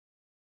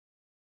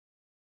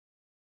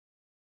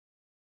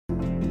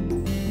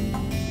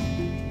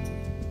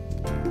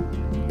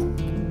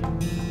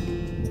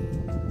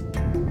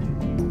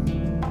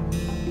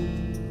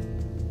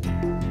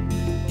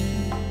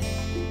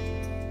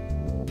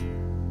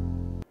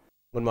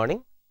Good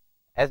morning.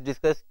 As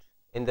discussed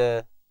in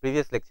the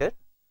previous lecture,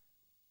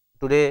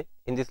 today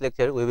in this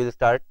lecture we will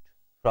start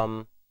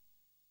from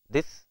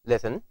this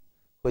lesson,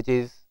 which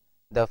is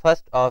the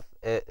first of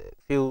a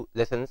few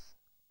lessons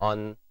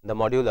on the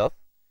module of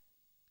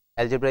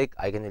algebraic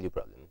eigenvalue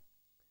problem.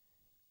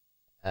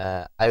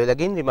 I will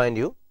again remind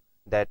you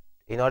that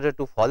in order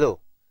to follow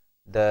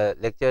the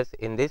lectures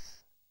in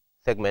this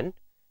segment,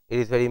 it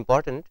is very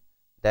important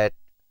that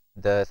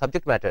the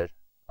subject matter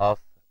of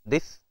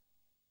this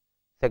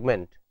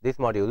segment, this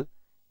module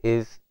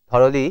is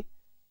thoroughly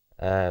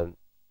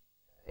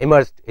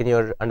immersed in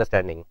your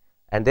understanding,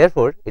 and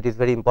therefore, it is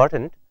very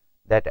important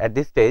that at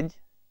this stage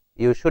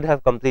you should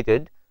have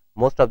completed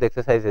most of the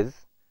exercises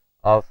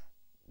of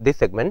this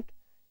segment,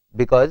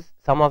 because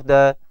some of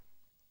the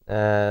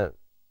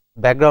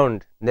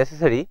background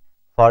necessary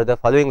for the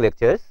following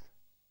lectures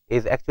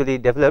is actually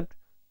developed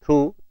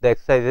through the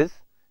exercises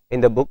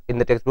in the book, in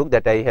the textbook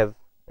that I have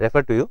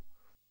referred to you.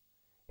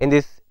 In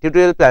this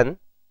tutorial plan,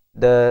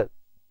 the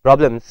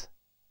problems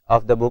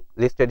of the book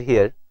listed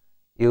here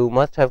you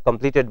must have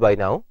completed by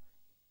now,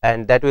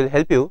 and that will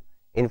help you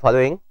in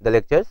following the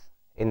lectures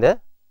in the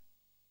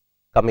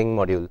coming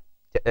module,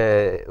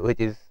 which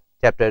is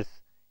chapters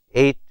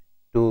 8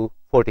 to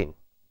 14.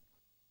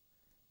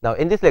 Now,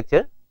 in this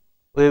lecture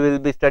we will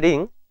be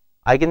studying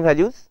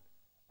eigenvalues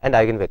and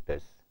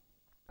eigenvectors,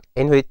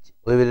 in which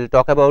we will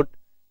talk about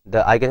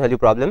the eigenvalue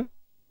problem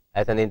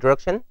as an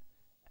introduction,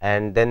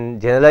 and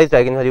then generalized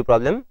eigenvalue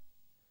problem,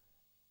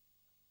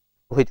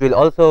 which will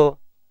also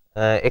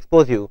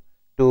expose you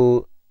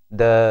to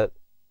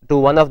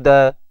one of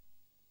the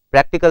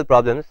practical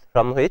problems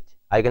from which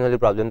eigenvalue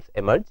problems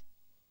emerge.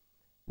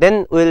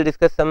 Then we will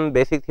discuss some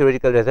basic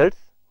theoretical results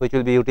which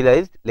will be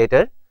utilized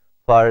later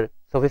for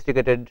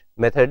sophisticated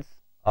methods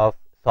of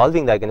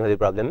solving the eigenvalue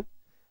problem,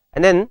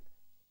 and then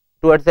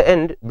towards the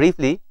end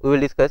briefly we will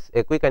discuss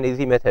a quick and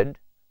easy method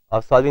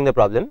of solving the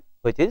problem,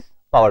 which is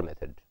power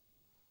method.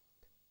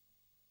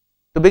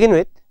 To begin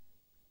with,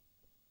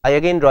 I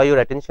again draw your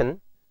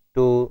attention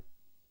to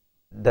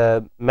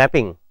the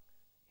mapping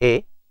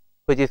A,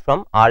 which is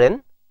from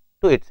Rn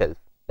to itself,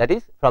 that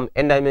is from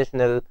n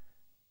dimensional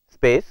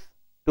space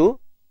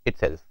to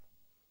itself.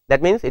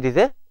 That means it is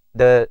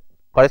the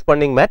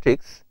corresponding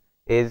matrix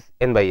is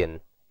n by n,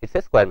 it is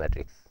a square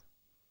matrix.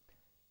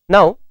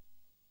 Now,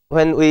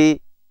 when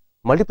we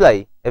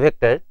multiply a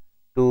vector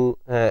to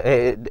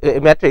a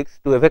matrix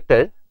to a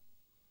vector,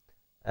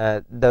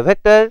 the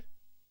vector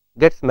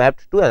gets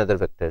mapped to another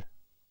vector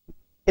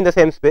in the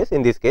same space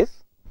in this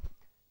case,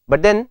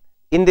 but then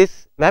in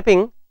this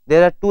mapping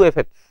there are two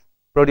effects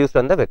produced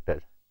on the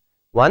vector.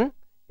 One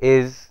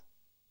is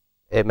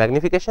a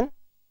magnification,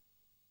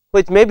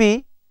 which may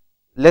be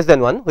less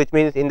than 1, which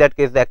means in that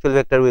case the actual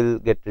vector will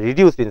get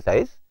reduced in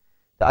size.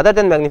 The other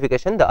than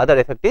magnification, the other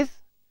effect is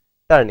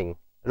turning,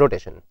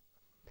 rotation.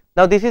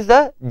 Now, this is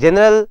the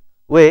general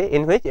way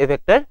in which a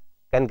vector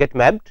can get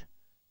mapped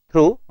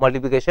through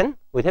multiplication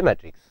with a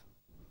matrix.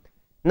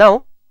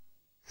 Now,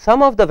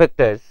 some of the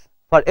vectors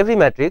for every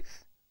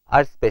matrix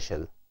are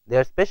special. They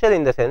are special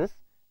in the sense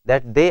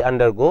that they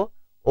undergo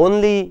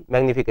only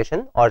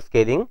magnification or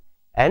scaling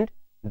and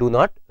do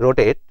not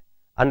rotate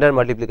under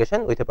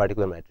multiplication with a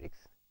particular matrix.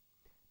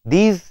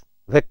 These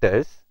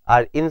vectors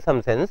are in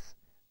some sense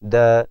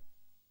the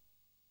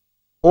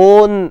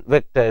own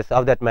vectors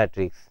of that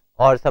matrix,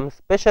 or some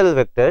special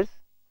vectors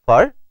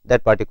for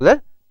that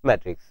particular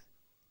matrix,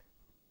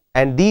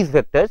 and these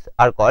vectors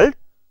are called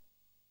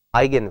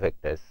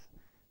eigenvectors.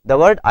 The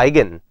word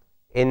eigen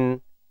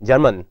in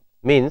German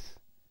means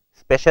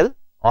special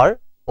or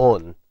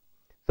own.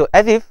 So,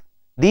 as if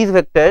these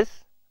vectors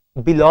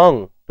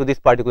belong to this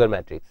particular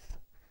matrix.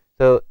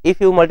 So,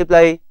 if you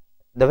multiply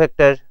the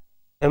vector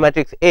a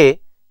matrix A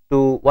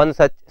to one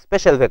such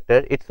special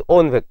vector, its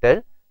own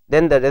vector,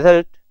 then the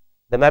result,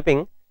 the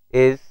mapping,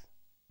 is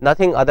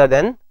nothing other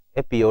than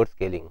a pure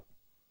scaling.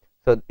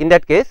 So, in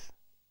that case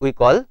we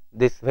call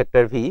this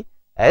vector V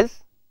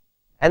as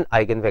an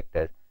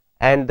eigenvector,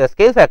 and the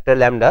scale factor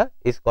lambda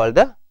is called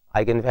the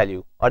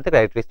eigenvalue or the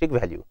characteristic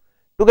value.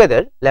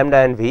 Together lambda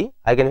and V,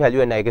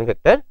 eigenvalue and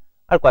eigenvector,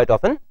 are quite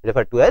often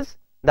referred to as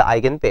the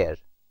eigenpair.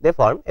 They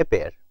form a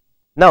pair.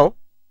 Now,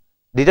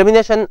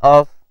 determination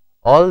of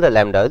all the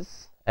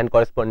lambdas and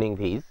corresponding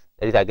V's,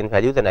 that is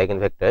eigenvalues and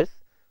eigenvectors,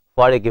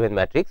 for a given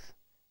matrix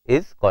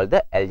is called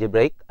the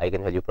algebraic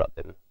eigenvalue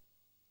problem.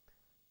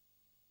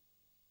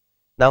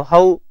 Now,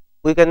 how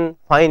we can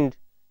find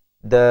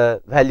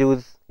the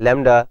values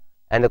lambda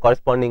and the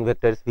corresponding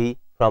vectors V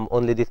from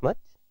only this much?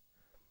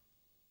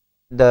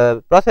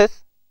 The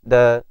process,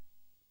 the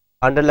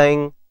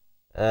underlying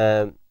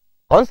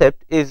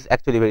concept is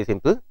actually very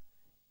simple.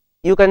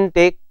 You can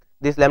take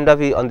this lambda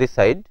V on this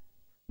side,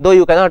 though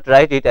you cannot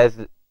write it as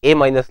A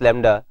minus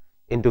lambda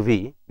into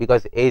V,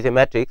 because A is a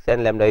matrix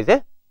and lambda is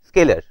a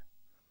scalar.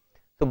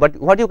 So, but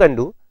what you can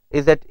do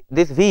is that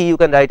this V you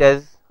can write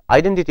as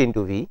identity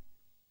into V,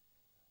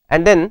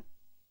 and then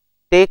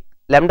take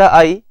lambda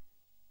I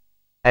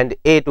and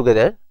A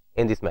together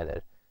in this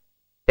manner,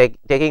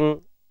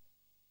 taking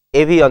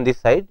AV on this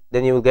side,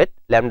 then you will get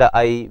lambda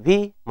I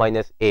V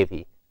minus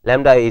AV.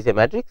 Lambda I is a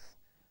matrix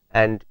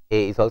and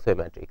A is also a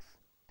matrix.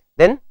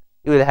 Then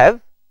you will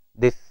have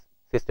this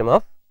system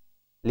of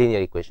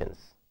linear equations.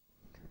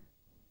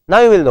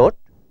 Now you will note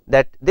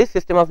that this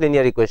system of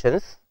linear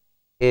equations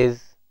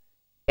is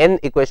n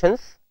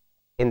equations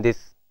in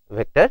this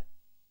vector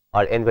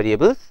or n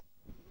variables,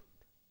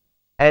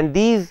 and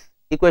these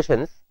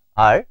equations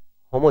are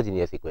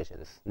homogeneous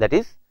equations, that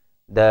is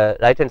the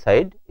right hand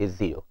side is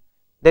 0.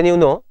 Then you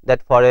know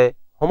that for a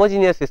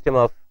homogeneous system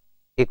of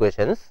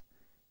equations,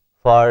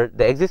 for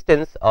the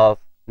existence of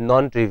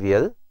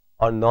non-trivial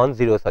or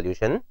non-zero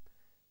solution,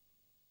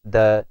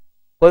 the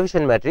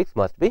coefficient matrix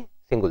must be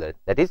singular,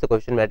 that is the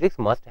coefficient matrix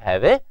must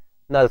have a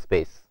null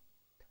space,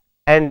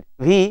 and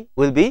V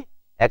will be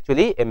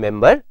actually a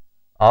member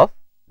of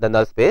the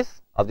null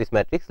space of this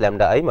matrix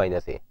lambda I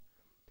minus A.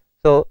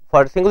 So,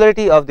 for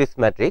singularity of this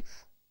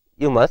matrix,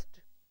 you must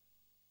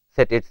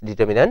set its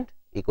determinant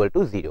equal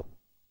to 0.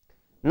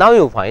 Now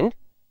you find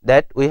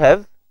that we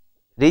have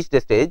reached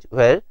a stage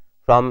where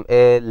from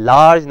a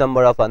large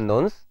number of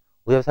unknowns,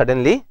 we have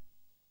suddenly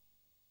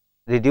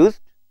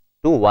reduced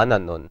to one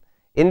unknown.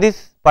 In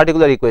this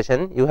particular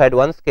equation, you had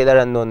one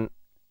scalar unknown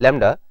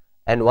lambda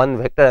and one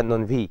vector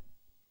unknown V,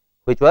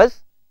 which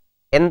was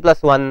n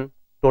plus 1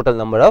 total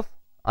number of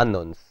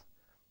unknowns.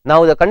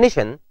 Now the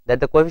condition that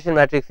the coefficient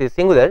matrix is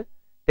singular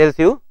tells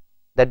you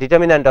that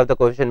determinant of the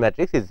coefficient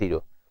matrix is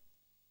 0.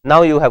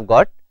 Now you have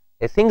got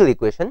a single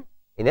equation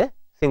in a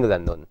single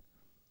unknown.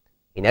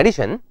 In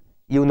addition,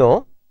 you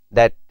know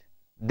that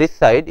this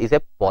side is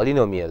a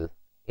polynomial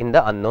in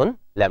the unknown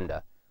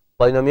lambda,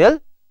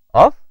 polynomial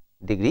of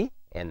degree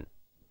n.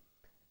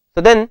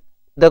 So then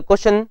the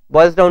question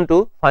boils down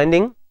to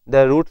finding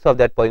the roots of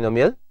that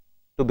polynomial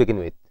to begin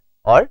with,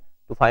 or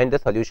to find the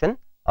solution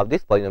of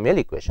this polynomial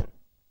equation.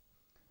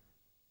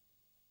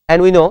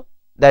 And we know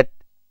that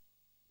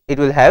it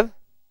will have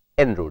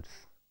n roots,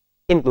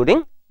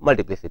 including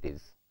multiplicities,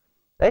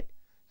 right.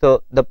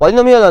 So the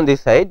polynomial on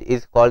this side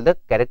is called the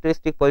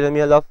characteristic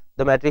polynomial of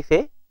the matrix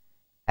A,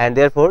 and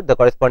therefore the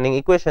corresponding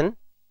equation,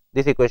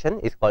 this equation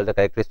is called the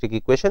characteristic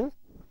equation,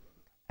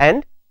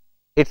 and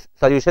its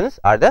solutions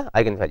are the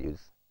eigenvalues.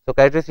 So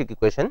characteristic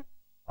equation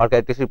or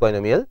characteristic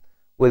polynomial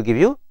will give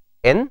you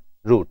n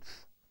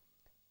roots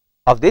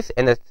of this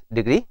nth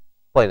degree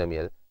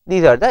polynomial.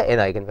 These are the n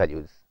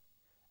eigenvalues,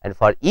 and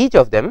for each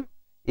of them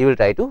you will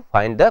try to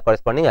find the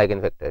corresponding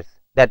eigenvectors.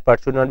 That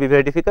part should not be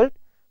very difficult,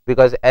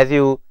 because as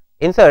you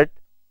insert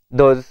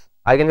those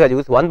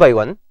eigenvalues one by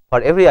one,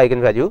 for every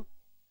eigenvalue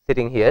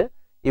sitting here,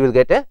 you will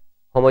get a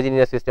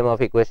homogeneous system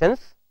of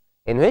equations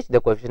in which the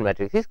coefficient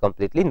matrix is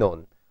completely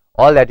known.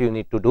 All that you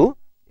need to do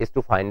is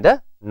to find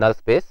the null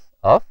space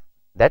of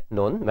that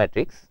known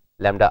matrix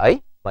lambda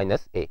I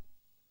minus A,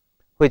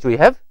 which we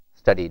have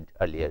studied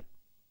earlier.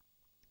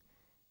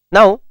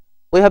 Now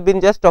we have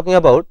been just talking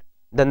about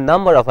the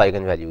number of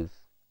eigenvalues.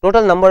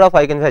 Total number of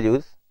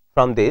eigenvalues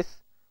from this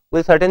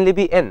will certainly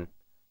be n,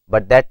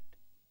 but that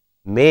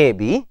may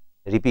be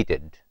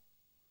repeated.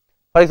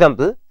 For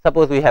example,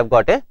 suppose we have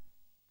got a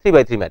 3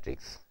 by 3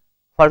 matrix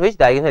for which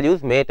the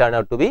eigenvalues may turn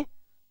out to be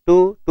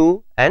 2,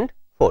 2 and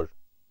 4.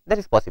 That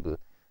is possible.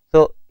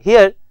 So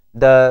here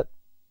the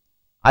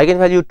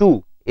eigenvalue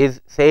 2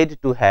 is said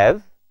to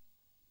have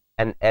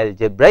an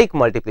algebraic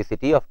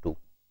multiplicity of 2,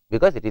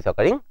 because it is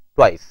occurring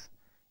twice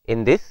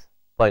in this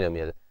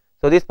polynomial.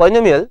 So this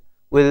polynomial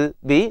will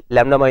be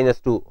lambda minus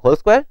 2 whole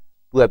square,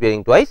 2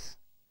 appearing twice,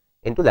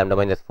 into lambda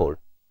minus 4,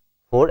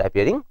 4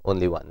 appearing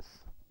only once.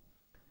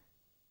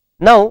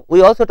 Now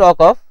we also talk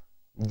of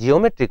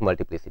geometric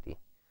multiplicity.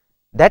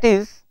 That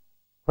is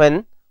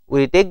when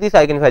we take this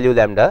eigenvalue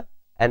lambda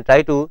and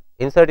try to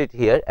insert it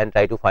here and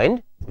try to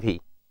find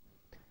V.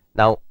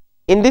 Now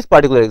in this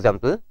particular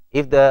example,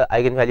 if the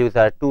eigenvalues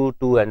are 2,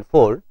 2 and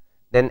 4,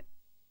 then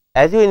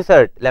as you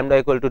insert lambda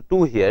equal to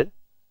 2 here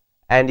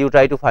and you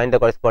try to find the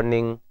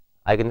corresponding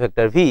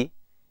eigenvector V,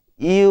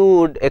 you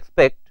would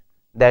expect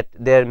that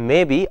there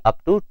may be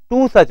up to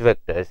 2 such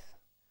vectors,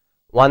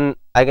 one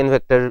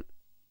eigenvector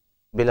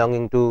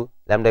belonging to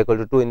lambda equal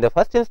to 2 in the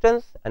first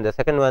instance and the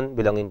second one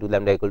belonging to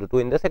lambda equal to 2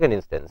 in the second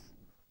instance.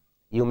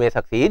 You may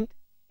succeed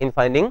in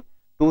finding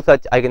 2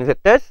 such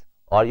eigenvectors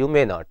or you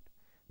may not.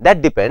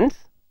 That depends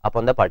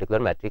upon the particular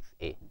matrix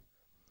A.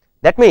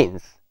 That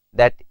means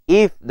that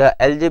if the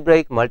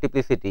algebraic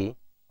multiplicity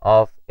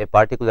of a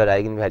particular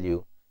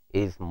eigenvalue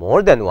is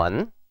more than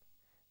 1,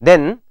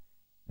 then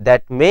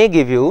that may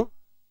give you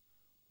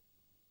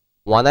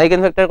one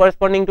eigenvector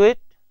corresponding to it,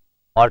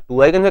 or 2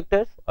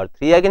 eigenvectors, or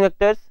 3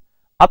 eigenvectors,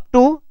 up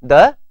to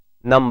the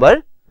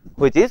number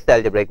which is the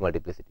algebraic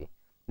multiplicity.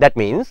 That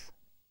means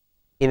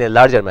in a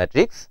larger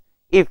matrix,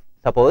 if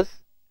suppose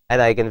an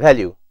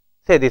eigenvalue,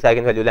 say this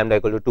eigenvalue lambda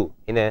equal to 2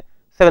 in a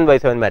 7 by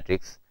 7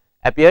 matrix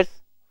appears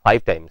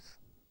 5 times.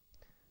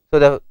 So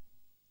the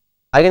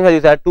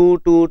eigenvalues are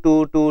 2, 2,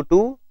 2, 2,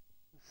 2,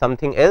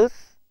 something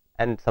else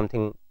and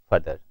something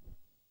further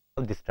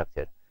of this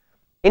structure.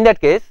 In that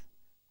case,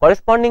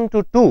 corresponding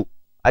to 2,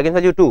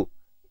 eigenvalue 2,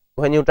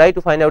 when you try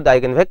to find out the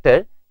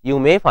eigenvector, you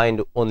may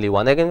find only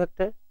one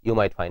eigenvector, you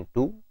might find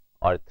 2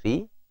 or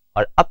 3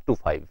 or up to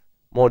 5.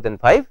 More than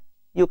 5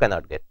 you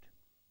cannot get.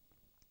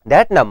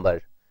 That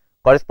number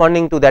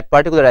corresponding to that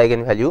particular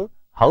eigenvalue,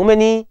 how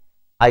many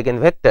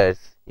eigenvectors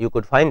you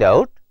could find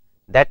out,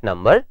 that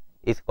number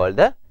is called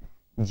the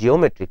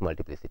geometric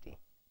multiplicity.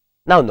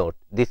 Now note,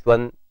 this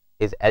one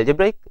is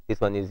algebraic,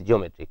 this one is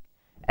geometric.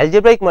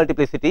 Algebraic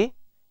multiplicity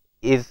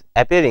is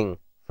appearing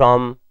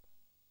from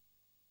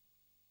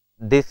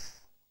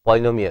this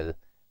polynomial.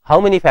 How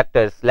many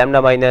factors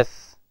lambda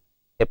minus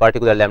a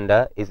particular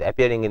lambda is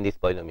appearing in this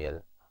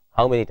polynomial?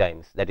 How many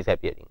times that is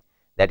appearing?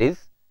 That is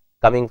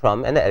coming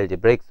from an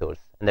algebraic source,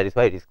 and that is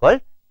why it is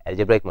called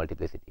algebraic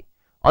multiplicity.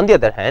 On the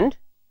other hand,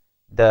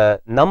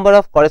 the number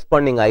of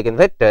corresponding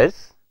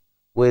eigenvectors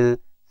will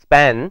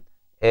span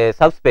a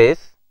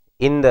subspace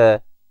in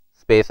the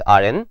space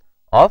Rn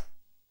of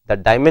the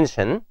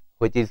dimension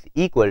which is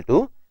equal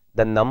to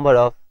the number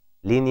of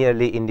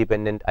linearly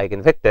independent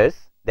eigenvectors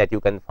that you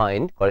can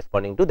find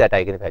corresponding to that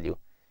eigenvalue.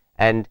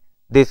 And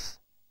this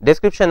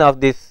description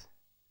of this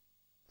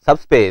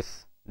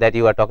subspace that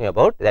you are talking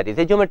about, that is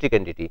a geometric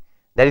entity.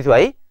 That is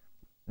why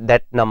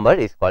that number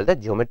is called the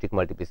geometric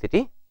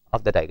multiplicity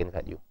of that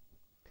eigenvalue.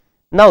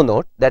 Now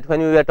note that when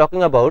we are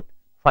talking about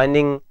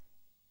finding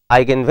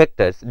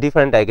eigenvectors,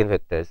 different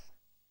eigenvectors,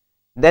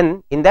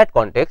 then in that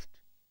context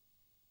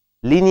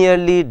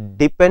linearly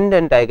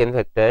dependent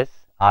eigenvectors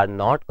are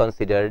not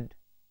considered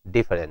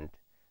different.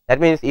 That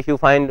means, if you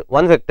find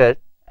one vector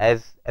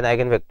as an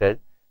eigenvector,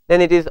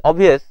 then it is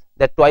obvious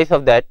that twice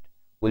of that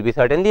will be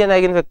certainly an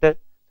eigenvector.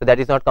 So, that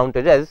is not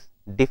counted as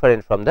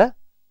different from the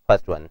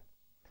first one.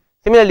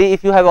 Similarly,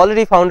 if you have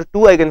already found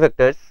two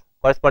eigenvectors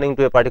corresponding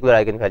to a particular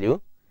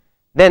eigenvalue,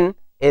 then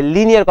a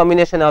linear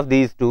combination of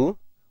these two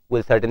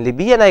will certainly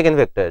be an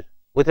eigenvector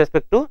with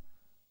respect to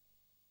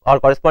or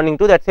corresponding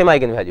to that same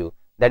eigenvalue.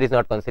 That is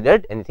not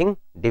considered anything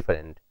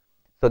different.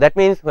 So, that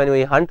means, when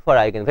we hunt for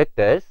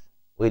eigenvectors,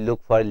 we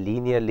look for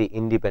linearly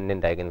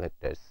independent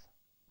eigenvectors.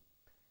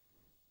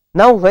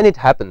 Now, when it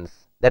happens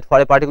that for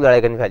a particular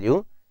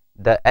eigenvalue,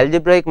 the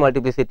algebraic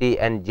multiplicity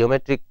and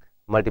geometric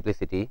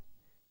multiplicity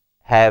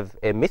have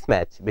a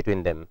mismatch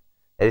between them,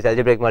 that is,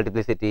 algebraic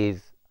multiplicity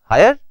is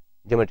higher,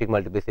 geometric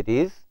multiplicity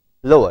is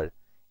lower.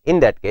 In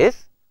that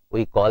case,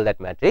 we call that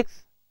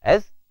matrix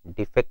as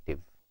defective.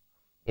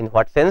 In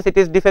what sense it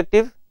is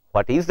defective,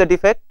 what is the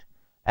defect,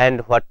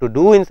 and what to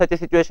do in such a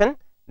situation,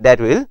 that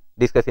we will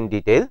discuss in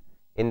detail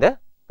in the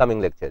coming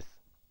lectures.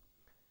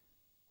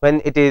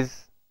 When it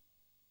is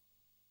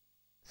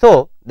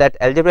so that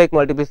algebraic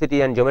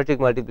multiplicity and geometric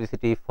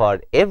multiplicity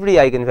for every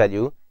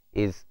eigenvalue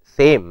is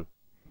same,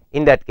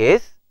 in that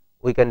case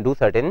we can do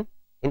certain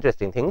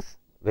interesting things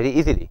very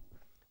easily.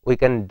 We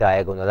can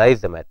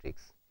diagonalize the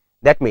matrix.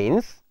 That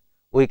means,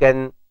 we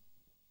can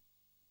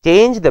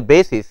change the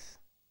basis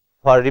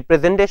for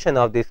representation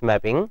of this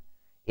mapping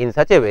in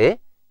such a way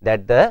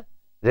that the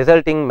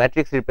resulting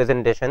matrix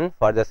representation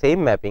for the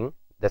same mapping,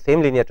 the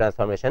same linear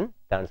transformation,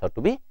 turns out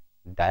to be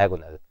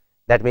diagonal.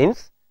 That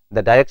means,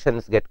 the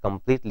directions get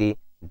completely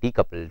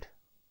decoupled.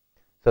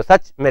 So,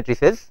 such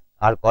matrices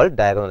are called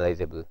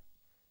diagonalizable.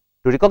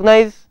 To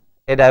recognize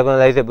a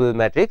diagonalizable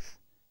matrix,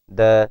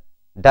 the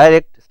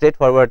direct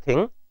straightforward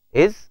thing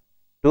is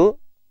to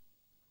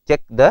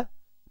check the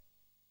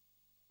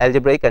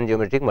algebraic and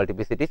geometric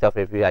multiplicities of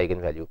every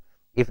eigenvalue.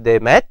 If they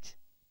match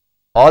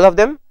all of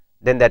them,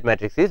 then that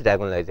matrix is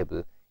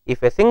diagonalizable.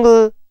 If a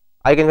single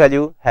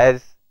eigenvalue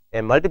has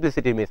a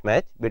multiplicity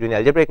mismatch between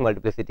algebraic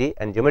multiplicity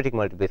and geometric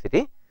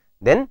multiplicity,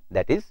 then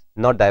that is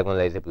not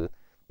diagonalizable.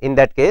 In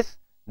that case,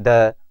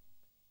 the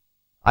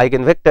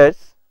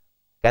eigenvectors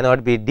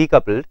cannot be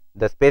decoupled,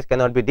 the space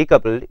cannot be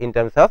decoupled in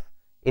terms of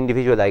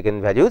individual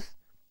eigenvalues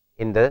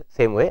in the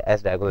same way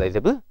as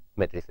diagonalizable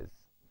matrices.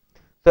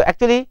 So,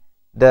 actually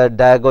the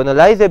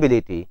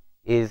diagonalizability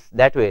is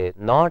that way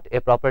not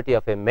a property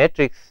of a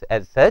matrix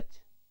as such.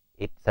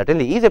 It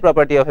certainly is a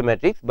property of a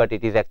matrix, but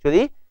it is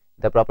actually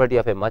the property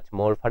of a much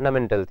more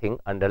fundamental thing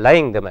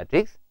underlying the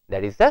matrix,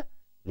 that is the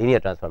linear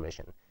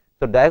transformation.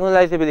 So,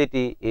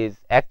 diagonalizability is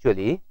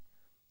actually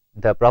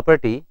the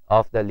property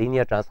of the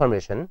linear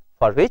transformation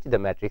for which the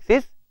matrix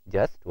is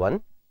just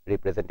one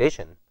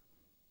representation.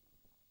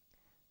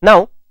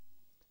 Now,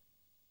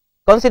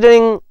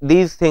 considering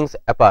these things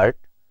apart,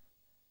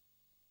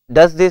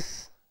 does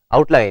this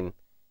outline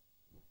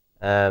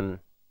tend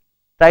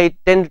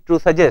to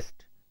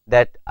suggest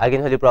that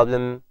eigenvalue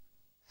problem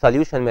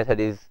solution method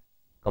is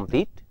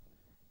complete?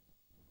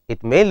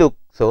 It may look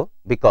so,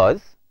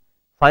 because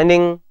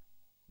finding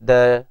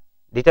the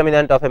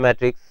determinant of a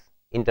matrix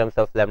in terms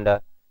of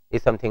lambda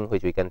is something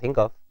which we can think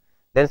of.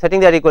 Then setting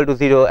that equal to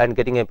 0 and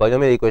getting a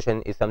polynomial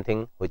equation is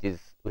something which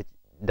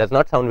does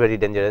not sound very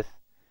dangerous.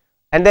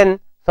 And then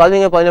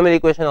solving a polynomial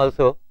equation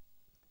also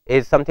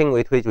is something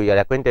with which we are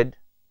acquainted.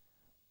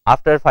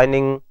 After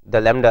finding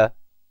the lambda,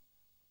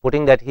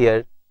 putting that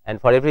here, and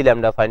for every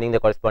lambda finding the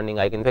corresponding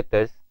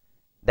eigenvectors,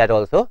 that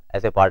also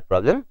as a part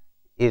problem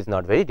is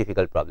not very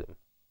difficult problem.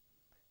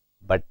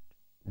 But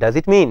does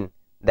it mean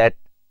that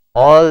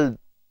all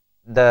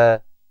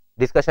the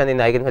discussion in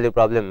eigenvalue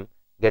problem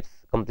gets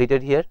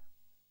completed here?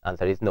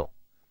 Answer is no.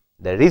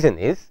 The reason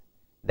is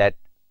that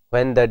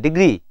when the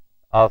degree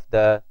of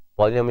the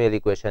polynomial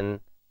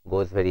equation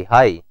goes very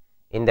high,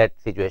 in that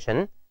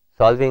situation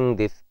solving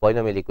this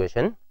polynomial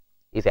equation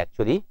is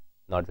actually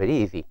not very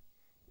easy.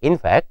 In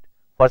fact,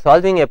 for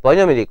solving a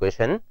polynomial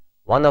equation,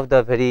 one of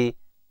the very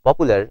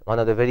popular, one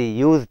of the very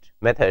used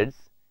methods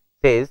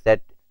says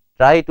that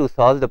try to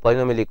solve the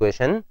polynomial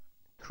equation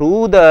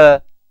through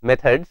the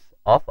methods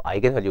of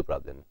eigenvalue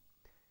problem.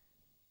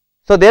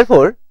 So,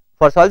 therefore,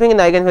 for solving an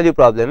eigenvalue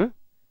problem,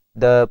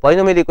 the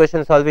polynomial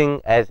equation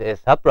solving as a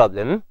sub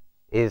problem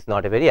is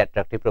not a very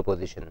attractive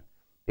proposition,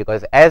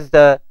 because as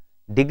the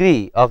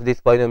degree of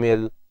this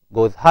polynomial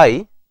goes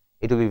high,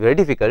 it will be very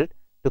difficult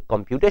to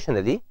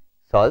computationally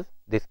solve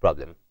this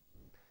problem.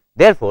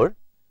 Therefore,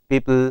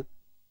 people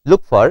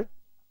look for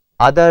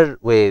other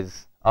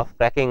ways of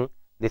cracking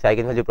this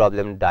eigenvalue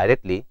problem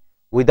directly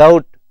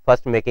without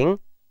first making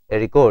a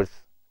recourse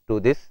to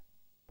this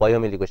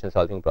polynomial equation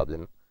solving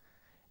problem.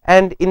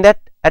 And in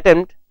that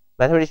attempt,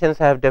 mathematicians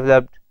have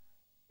developed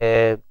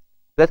a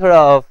plethora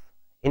of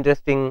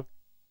interesting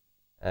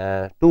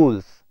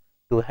tools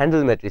to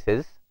handle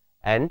matrices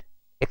and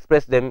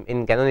express them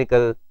in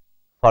canonical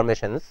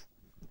formations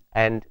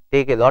and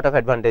take a lot of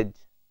advantage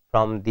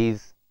from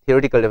these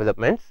theoretical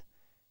developments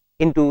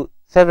into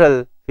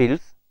several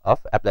fields of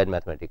applied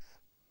mathematics.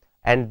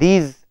 And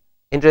these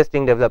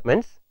interesting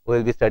developments we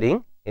will be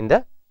studying in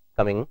the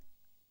coming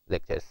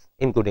lectures,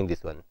 including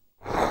this one.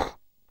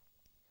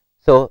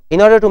 So, in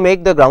order to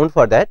make the ground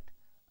for that,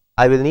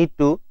 I will need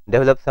to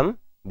develop some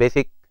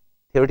basic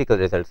theoretical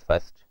results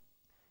first.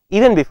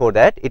 Even before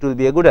that, it will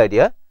be a good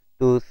idea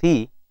to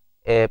see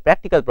a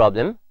practical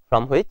problem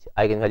from which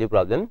eigenvalue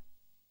problem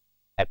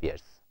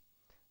appears.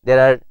 There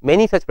are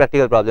many such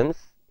practical problems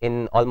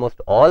in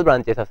almost all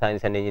branches of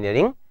science and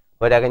engineering,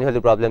 where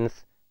eigenvalue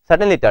problems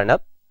certainly turn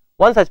up.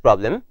 One such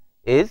problem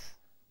is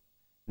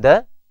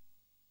the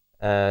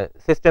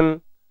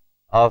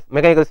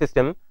mechanical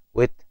system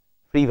with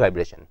free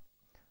vibration.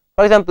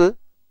 For example,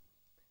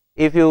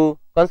 if you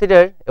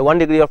consider a 1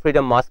 degree of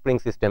freedom mass spring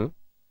system,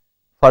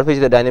 for which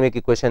the dynamic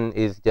equation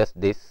is just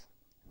this,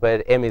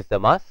 where m is the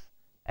mass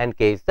and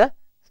k is the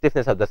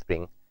stiffness of the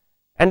spring,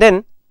 and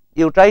then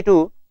you try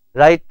to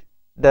write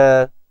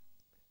the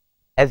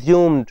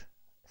assumed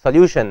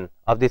solution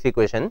of this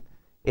equation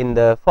in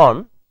the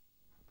form,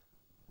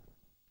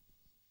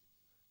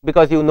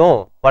 because you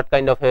know what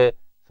kind of a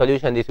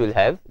solution this will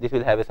have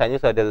a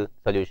sinusoidal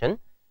solution,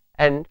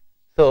 and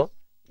so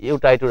you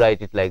try to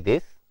write it like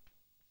this,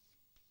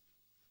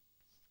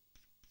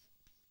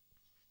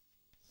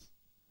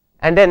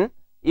 and then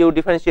you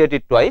differentiate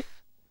it twice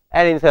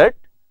and insert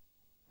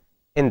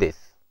in this,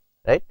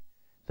 right.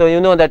 So,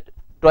 you know that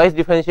twice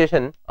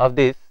differentiation of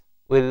this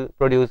will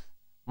produce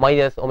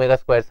minus omega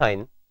square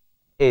sine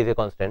a is a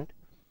constant,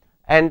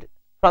 and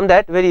from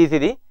that very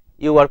easily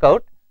you work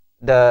out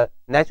the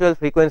natural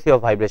frequency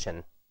of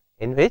vibration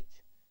in which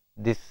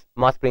this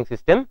mass spring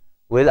system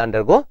will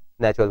undergo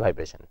natural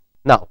vibration.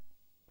 Now,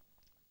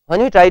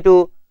 when we try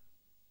to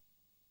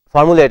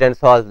formulate and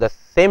solve the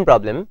same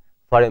problem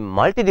for a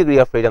multi degree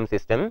of freedom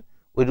system,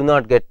 we do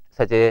not get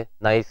such a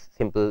nice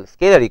simple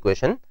scalar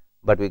equation,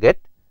 but we get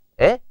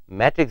a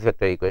matrix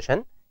vector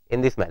equation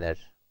in this manner.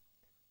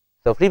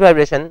 So, free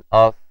vibration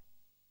of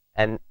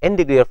an n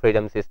degree of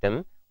freedom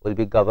system will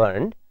be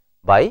governed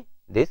by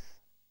this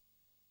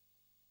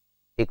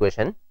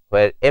equation,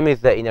 where m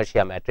is the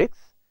inertia matrix,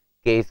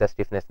 k is the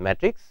stiffness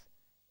matrix,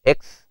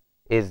 x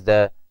is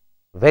the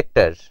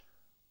vector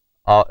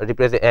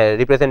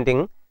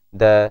representing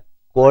the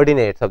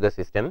coordinates of the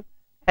system,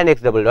 and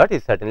x double dot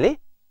is certainly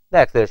the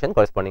acceleration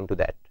corresponding to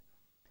that.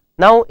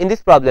 Now, in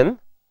this problem,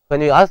 when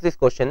we ask this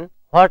question,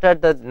 what are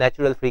the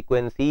natural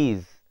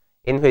frequencies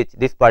in which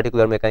this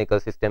particular mechanical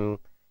system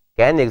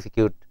can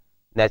execute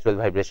natural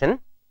vibration,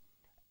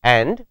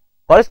 and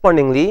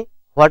correspondingly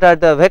what are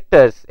the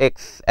vectors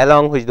x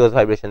along which those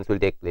vibrations will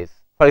take place.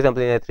 For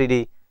example, in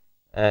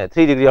a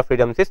 3 degree of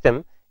freedom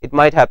system, it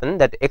might happen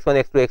that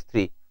x1, x2,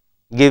 x3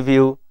 give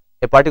you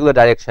a particular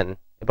direction,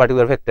 a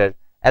particular vector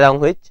along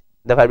which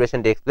the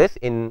vibration takes place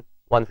in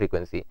one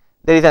frequency.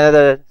 There is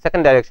another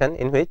second direction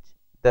in which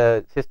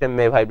the system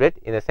may vibrate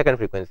in a second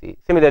frequency.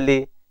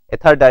 Similarly, a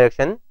third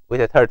direction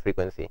with a third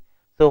frequency.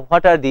 So,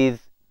 what are these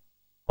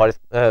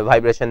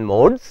vibration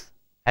modes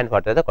and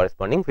what are the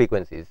corresponding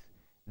frequencies?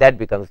 That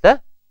becomes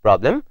the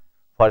problem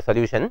for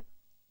solution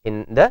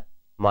in the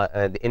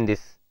in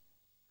this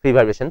free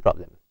vibration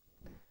problem.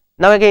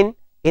 Now, again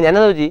in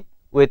analogy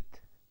with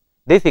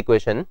this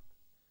equation,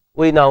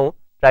 we now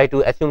try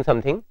to assume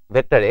something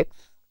vector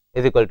x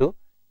is equal to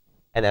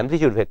an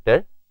amplitude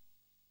vector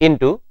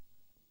into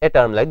a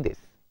term like this.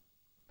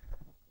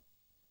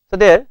 So,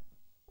 there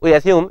we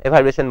assume a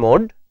vibration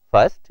mode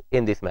first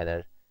in this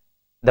manner.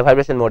 The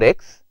vibration mode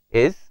x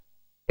is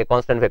a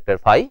constant vector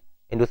phi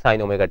into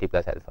sin omega t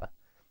plus alpha.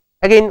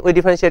 Again we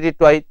differentiate it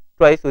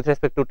twice with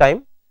respect to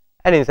time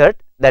and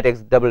insert that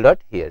x double dot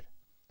here,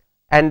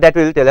 and that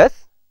will tell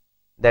us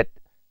that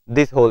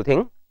this whole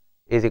thing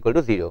is equal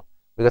to 0.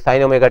 because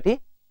sin omega t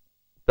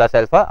plus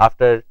alpha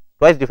after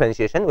twice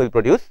differentiation will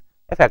produce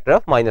a factor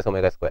of minus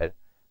omega square.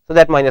 So,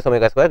 that minus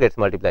omega square gets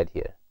multiplied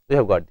here. We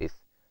have got this.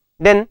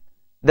 Then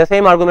the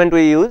same argument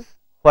we use,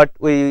 what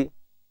we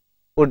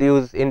would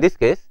use in this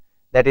case,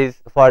 that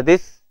is, for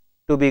this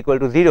to be equal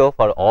to 0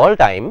 for all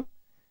time,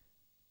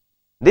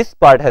 this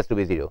part has to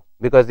be 0,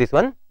 because this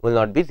one will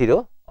not be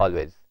 0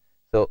 always.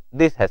 So,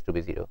 this has to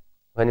be 0.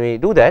 When we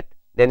do that,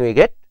 then we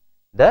get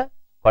the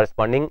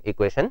corresponding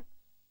equation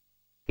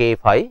k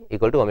phi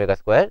equal to omega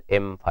square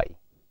m phi.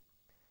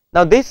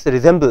 Now, this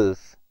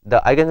resembles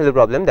the eigenvalue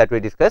problem that we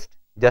discussed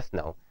just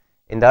now.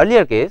 In the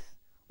earlier case,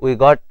 we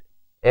got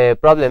a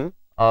problem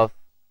of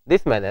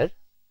this manner,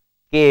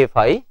 k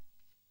phi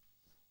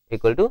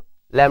equal to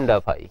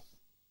lambda phi,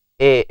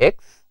 a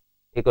x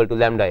equal to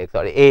lambda x,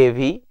 or a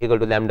v equal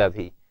to lambda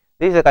v.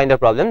 This is a kind of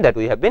problem that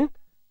we have been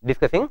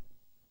discussing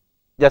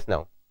just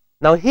now.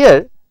 Now,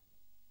 here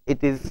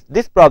it is,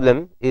 this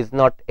problem is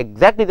not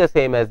exactly the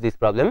same as this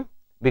problem,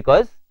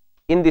 because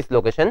in this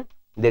location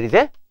there is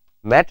a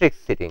matrix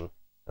sitting.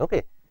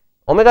 Okay.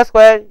 Omega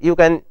square you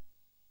can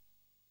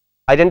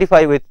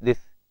identify with this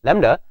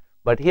lambda,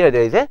 but here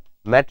there is a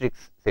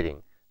matrix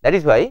sitting. That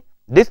is why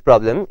this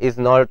problem is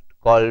not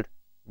called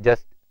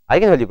just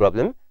eigenvalue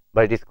problem,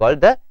 but it is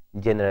called the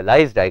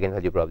generalized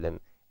eigenvalue problem,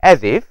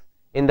 as if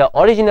in the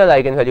original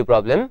eigenvalue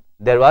problem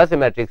there was a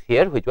matrix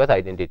here which was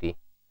identity,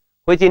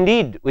 which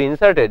indeed we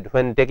inserted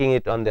when taking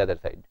it on the other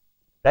side,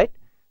 right.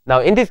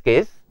 Now, in this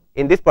case,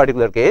 in this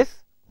particular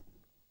case,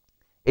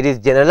 it is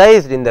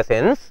generalized in the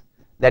sense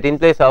that in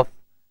place of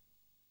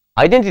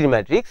identity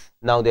matrix,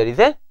 now there is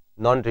a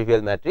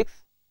non-trivial matrix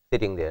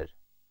sitting there.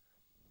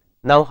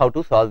 Now, how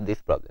to solve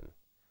this problem?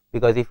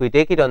 Because if we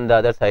take it on the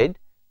other side,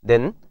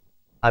 then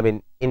I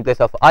mean in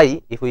place of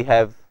I, if we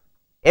have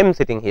m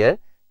sitting here,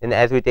 then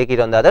as we take it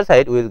on the other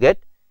side, we will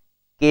get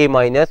k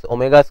minus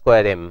omega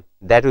square m,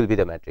 that will be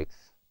the matrix.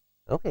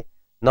 Okay.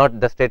 Not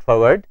the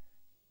straightforward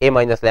a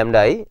minus lambda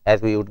I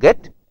as we would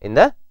get in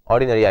the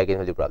ordinary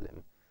eigenvalue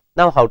problem.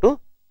 Now, how to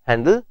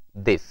handle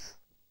this?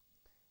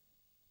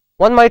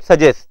 One might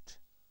suggest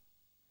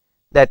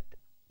that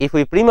if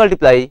we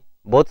pre-multiply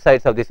both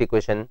sides of this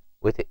equation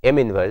with m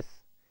inverse,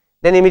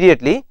 then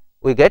immediately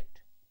we get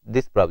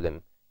this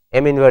problem,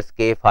 m inverse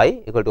k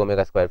phi equal to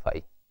omega square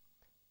phi.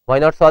 Why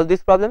not solve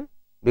this problem?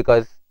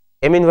 Because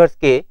m inverse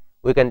k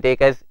we can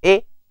take as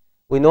a,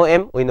 we know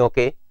m, we know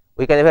k,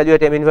 we can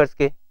evaluate m inverse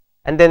k,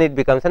 and then it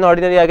becomes an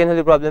ordinary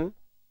eigenvalue problem.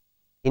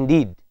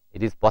 Indeed,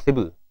 it is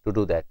possible to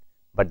do that,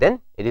 but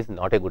then it is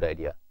not a good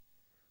idea.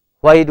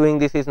 Why doing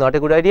this is not a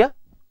good idea?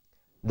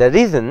 The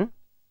reason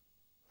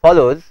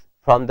follows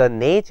from the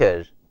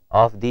nature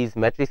of these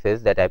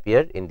matrices that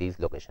appear in these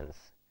locations.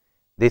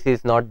 This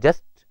is not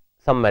just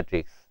some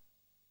matrix,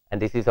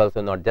 and this is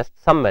also not just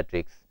some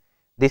matrix.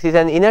 This is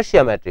an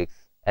inertia matrix,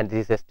 and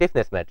this is a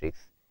stiffness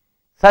matrix.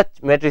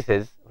 Such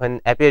matrices,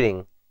 when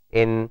appearing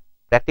in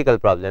practical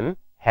problem,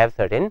 have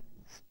certain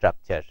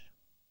structure.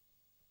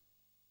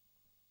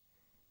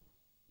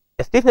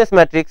 A stiffness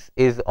matrix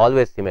is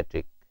always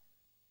symmetric.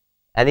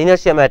 An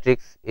inertia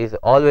matrix is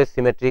always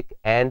symmetric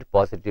and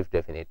positive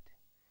definite.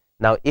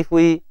 Now, if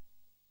we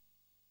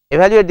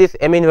evaluate this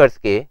m inverse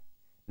k,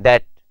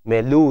 that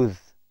may lose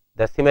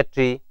the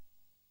symmetry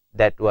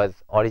that was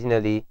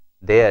originally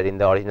there in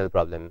the original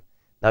problem.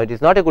 Now, it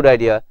is not a good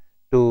idea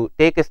to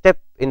take a step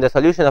in the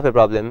solution of a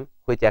problem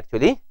which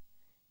actually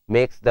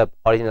makes the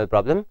original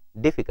problem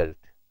difficult.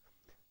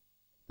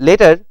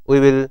 Later,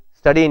 we will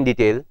study in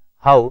detail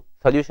how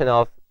solution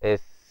of a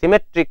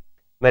symmetric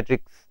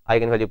matrix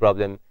eigenvalue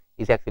problem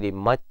is actually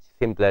much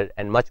simpler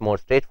and much more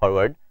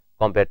straightforward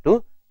compared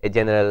to a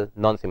general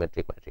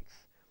non-symmetric matrix.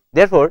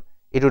 Therefore,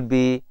 it would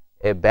be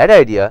a bad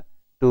idea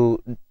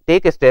to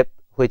take a step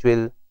which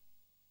will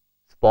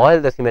spoil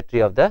the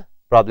symmetry of the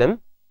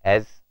problem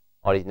as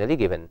originally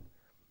given.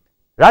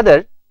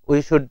 Rather,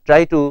 we should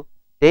try to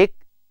take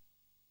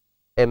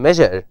a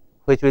measure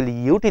which will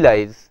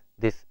utilize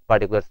this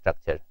particular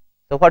structure.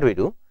 So, what we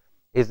do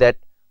is that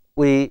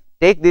we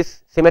take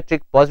this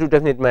symmetric positive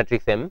definite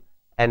matrix M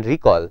and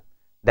recall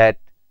that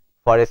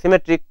for a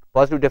symmetric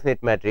positive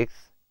definite matrix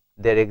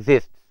there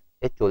exists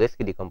a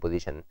Cholesky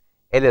decomposition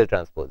LL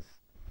transpose.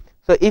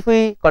 So, if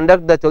we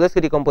conduct the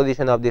Cholesky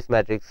decomposition of this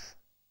matrix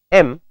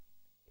M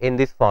in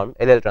this form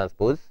LL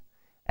transpose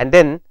and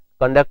then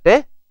conduct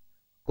a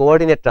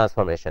coordinate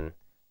transformation,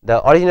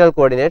 the original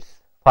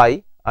coordinates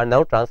phi are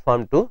now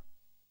transformed to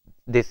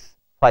this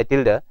phi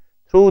tilde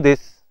through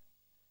this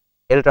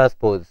L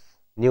transpose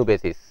new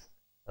basis.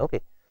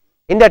 Okay.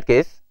 In that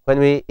case, when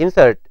we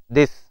insert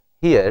this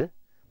here,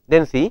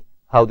 then see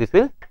how this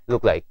will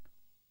look like.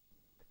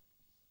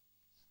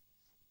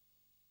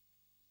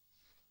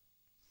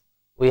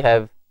 We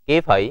have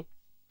k phi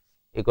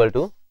equal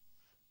to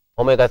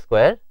omega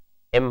square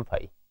m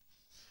phi.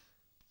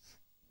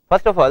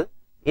 First of all,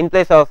 in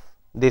place of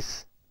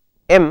this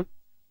m,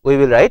 we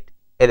will write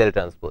LL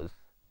transpose.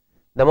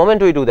 The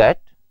moment we do that,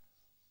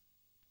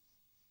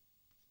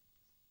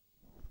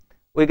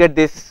 we get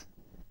this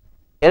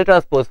L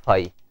transpose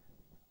phi,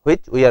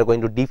 which we are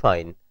going to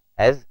define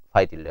as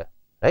phi tilde.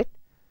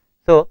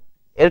 So,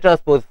 L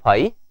transpose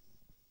phi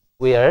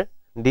we are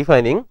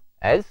defining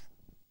as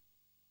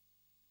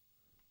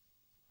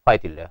phi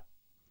tilde.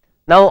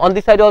 Now, on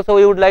this side also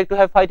we would like to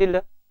have phi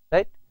tilde,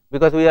 right,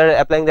 because we are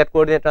applying that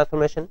coordinate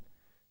transformation.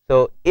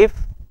 So, if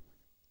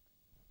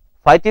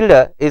phi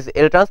tilde is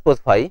L transpose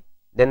phi,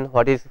 then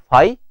what is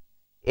phi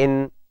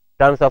in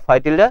terms of phi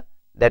tilde?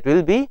 That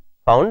will be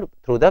found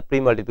through the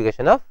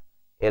pre-multiplication of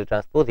L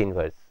transpose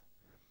inverse.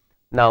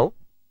 Now,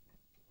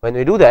 when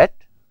we do that,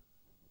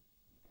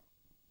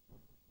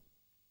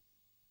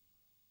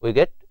 we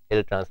get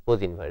L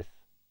transpose inverse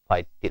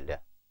phi tilde,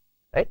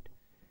 right.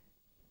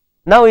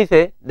 Now, we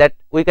say that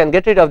we can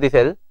get rid of this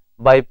L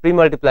by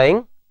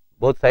pre-multiplying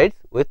both sides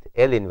with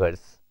L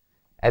inverse.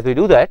 As we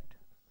do that,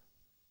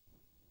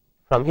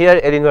 from here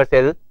L inverse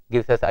L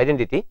gives us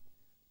identity,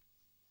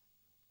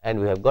 and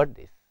we have got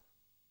this.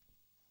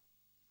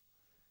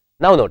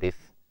 Now, notice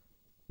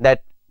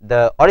that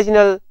the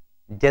original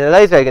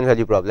generalized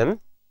eigenvalue problem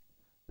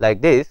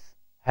like this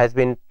has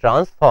been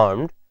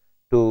transformed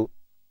to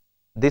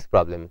this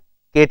problem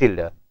k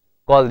tilde.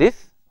 Call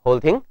this whole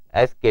thing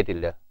as k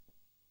tilde.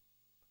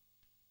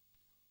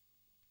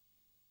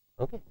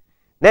 Okay.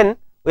 Then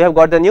we have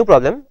got the new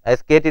problem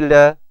as k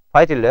tilde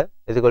phi tilde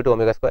is equal to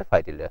omega square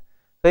phi tilde.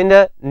 So, in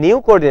the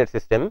new coordinate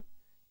system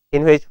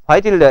in which phi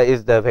tilde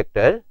is the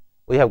vector,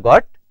 we have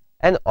got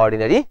an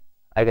ordinary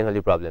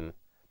eigenvalue problem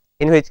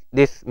in which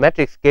this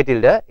matrix k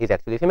tilde is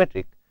actually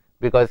symmetric,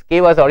 because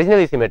k was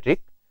originally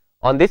symmetric.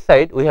 On this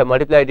side we have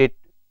multiplied it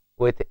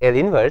with L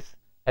inverse,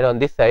 and on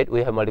this side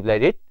we have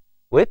multiplied it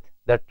with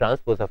the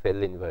transpose of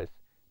L inverse.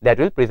 That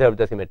will preserve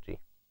the symmetry.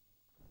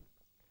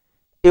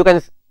 You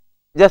can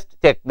just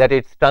check that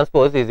its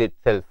transpose is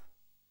itself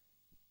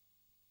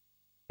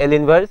L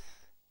inverse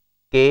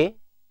k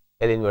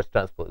L inverse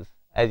transpose.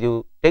 As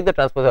you take the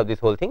transpose of this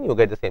whole thing, you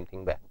get the same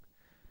thing back.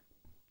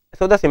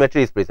 So, the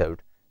symmetry is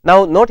preserved.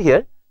 Now, note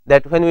here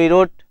that when we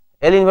wrote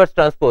L inverse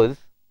transpose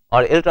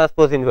or L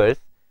transpose inverse,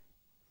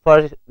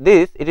 for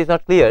this it is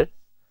not clear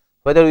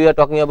whether we are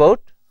talking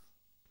about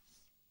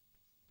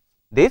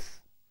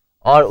this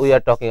or we are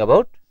talking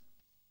about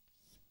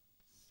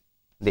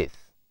this,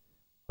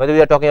 whether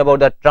we are talking about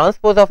the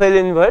transpose of L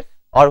inverse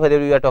or whether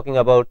we are talking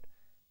about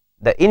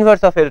the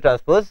inverse of L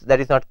transpose.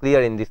 That is not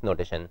clear in this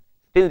notation.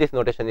 Still, this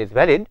notation is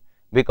valid,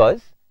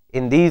 because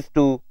in these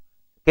two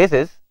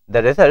cases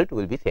the result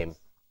will be same,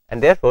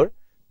 and therefore,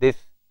 this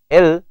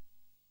L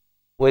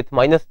with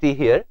minus t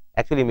here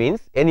actually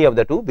means any of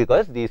the two,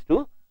 because these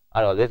two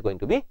are always going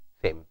to be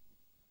same.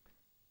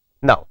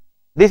 Now,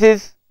 this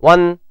is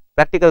one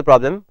practical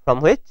problem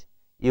from which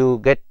you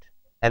get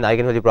an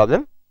eigenvalue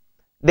problem.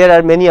 There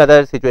are many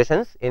other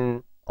situations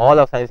in all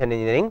of science and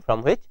engineering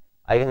from which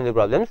eigenvalue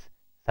problems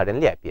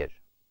suddenly appear.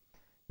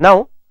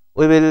 Now,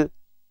 we will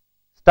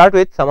start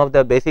with some of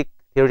the basic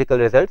theoretical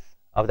results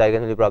of the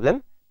eigenvalue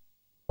problem,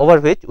 over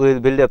which we will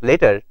build up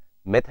later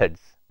methods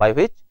by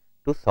which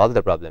to solve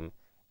the problem.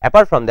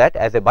 Apart from that,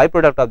 as a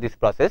byproduct of this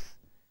process,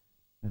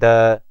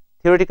 the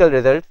theoretical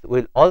results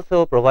will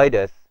also provide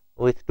us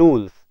with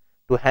tools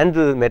to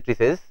handle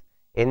matrices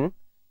in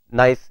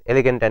nice,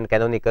 elegant and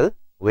canonical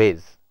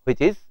ways,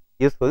 which is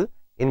useful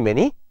in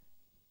many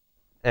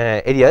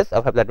areas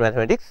of applied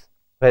mathematics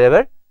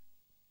wherever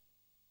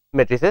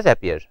matrices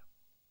appear.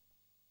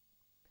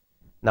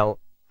 Now,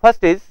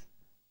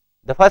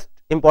 the first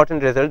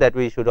important result that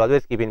we should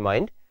always keep in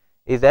mind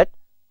is that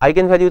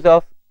eigenvalues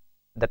of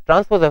the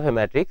transpose of a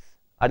matrix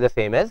are the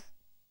same as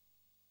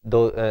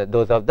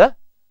those of the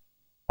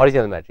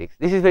original matrix.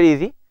 This is very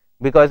easy,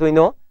 because we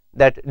know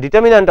that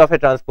determinant of a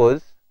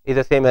transpose is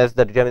the same as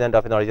the determinant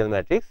of an original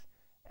matrix,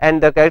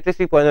 and the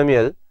characteristic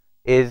polynomial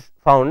is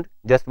found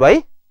just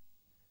by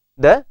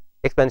the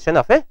expansion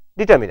of a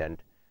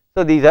determinant.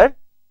 So, these are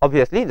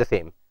obviously the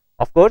same.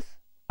 Of course,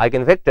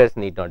 eigenvectors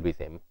need not be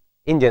same.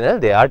 In general,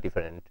 they are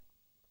different.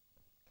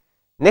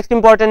 Next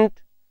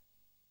important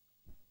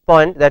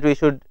point that we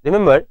should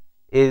remember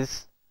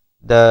is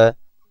the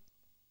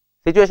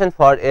situation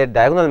for a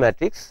diagonal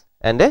matrix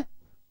and a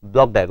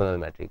block diagonal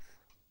matrix.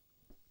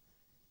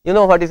 You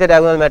know what is a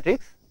diagonal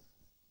matrix?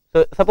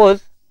 So,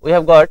 suppose we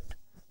have got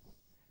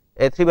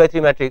a 3 by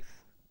 3 matrix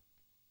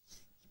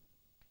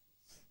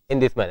in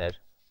this manner.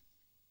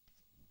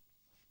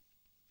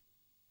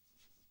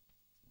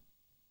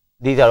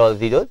 These are all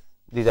zeros,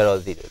 these are all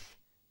zeros,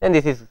 and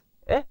this is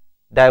a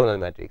diagonal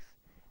matrix,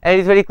 and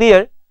it is very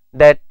clear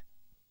that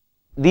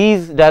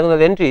these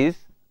diagonal entries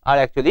are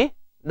actually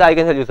the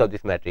eigenvalues of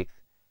this matrix,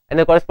 and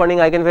the corresponding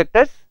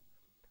eigenvectors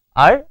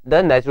are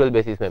the natural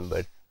basis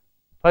members.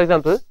 For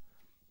example,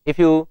 if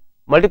you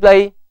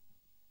multiply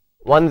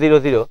 1 0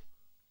 0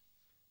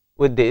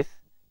 with this,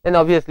 then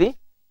obviously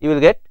you will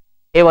get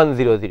a 1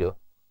 0 0,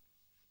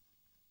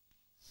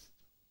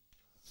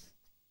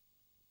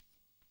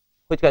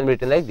 which can be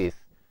written like this.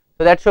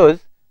 So, that shows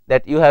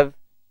that you have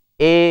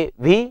a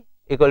v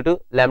equal to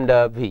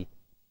lambda v,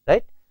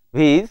 right?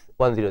 V is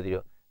 1 0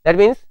 0. That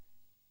means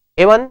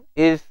a 1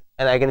 is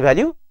an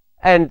eigenvalue,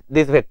 and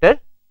this vector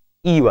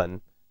e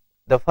 1,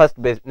 the first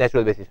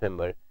natural basis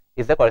member,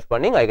 is the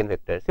corresponding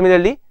eigenvector.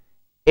 Similarly,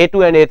 a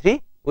 2 and a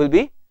 3 will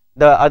be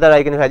the other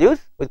eigenvalues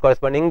with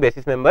corresponding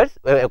basis members,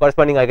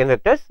 corresponding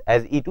eigenvectors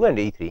as E2 and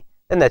E3,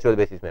 the natural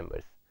basis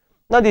members.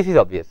 Now, this is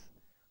obvious.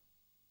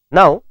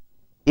 Now,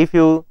 if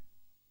you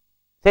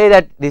say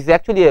that this is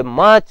actually a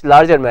much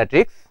larger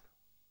matrix,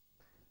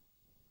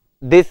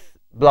 this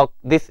block,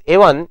 this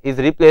A1 is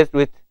replaced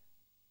with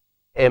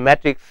a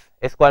matrix,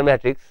 a square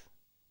matrix,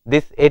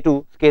 this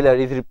A2 scalar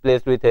is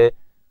replaced with a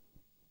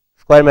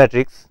square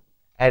matrix,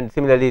 and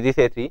similarly this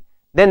A3,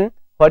 then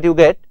what you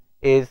get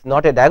is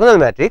not a diagonal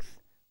matrix,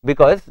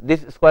 because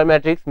this square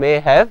matrix may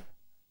have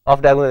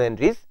off diagonal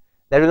entries.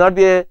 That will not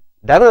be a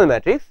diagonal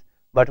matrix,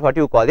 but what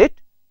you call it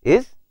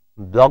is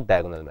block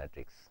diagonal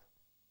matrix,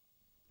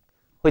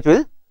 which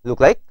will look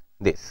like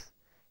this,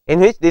 in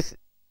which this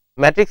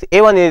matrix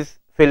A1 is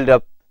filled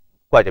up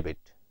quite a bit.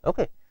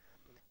 Okay.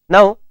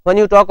 Now, when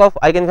you talk of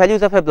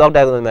eigenvalues of a block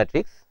diagonal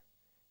matrix,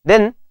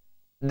 then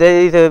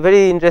there is a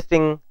very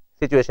interesting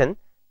situation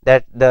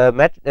that the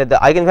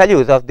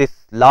eigenvalues of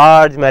this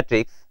large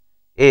matrix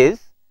is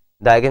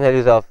the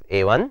eigenvalues of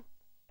A1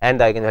 and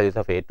the eigenvalues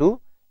of A2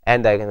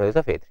 and the eigenvalues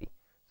of A3.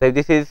 So, if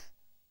this is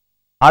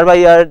R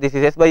by R, this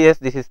is S by S,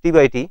 this is T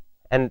by T,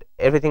 and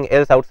everything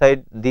else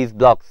outside these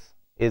blocks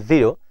is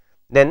 0,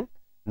 then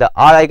the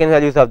R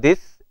eigenvalues of this,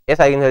 S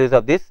eigenvalues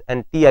of this,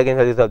 and T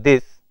eigenvalues of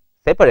this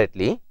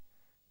separately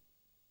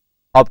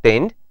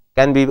obtained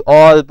can be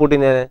all put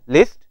in a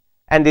list,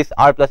 and this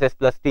R plus S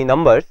plus T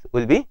numbers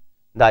will be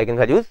the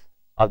eigenvalues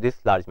of this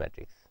large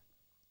matrix.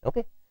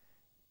 Okay.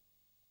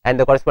 And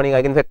the corresponding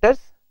eigenvectors,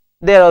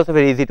 they are also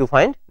very easy to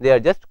find, they are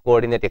just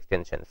coordinate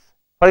extensions.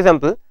 For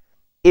example,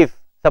 if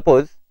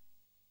suppose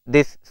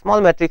this small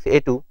matrix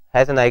A2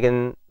 has an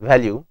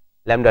eigenvalue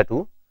lambda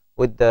 2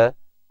 with the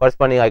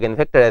corresponding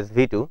eigenvector as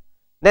V2,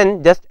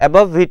 then just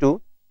above V2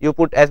 you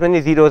put as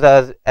many zeros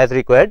as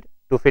required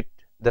to fit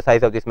the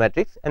size of this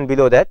matrix, and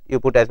below that you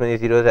put as many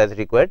zeros as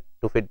required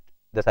to fit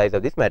the size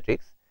of this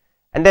matrix,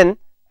 and then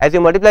as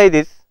you multiply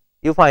this,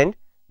 you find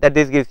that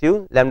this gives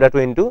you lambda 2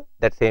 into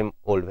that same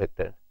old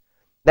vector.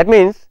 That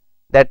means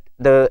that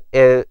the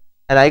an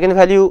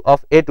eigenvalue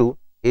of A2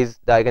 is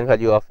the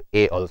eigenvalue of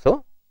A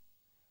also,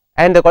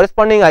 and the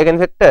corresponding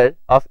eigenvector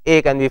of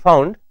A can be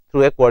found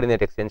through a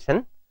coordinate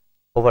extension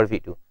over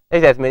V2. That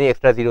is, as many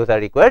extra zeros are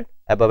required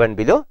above and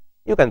below,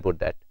 you can put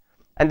that,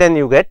 and then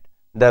you get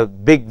the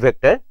big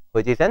vector,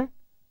 which is an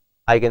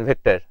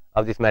eigenvector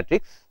of this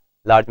matrix,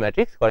 large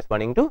matrix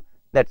corresponding to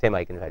that same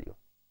eigenvalue.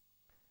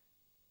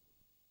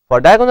 For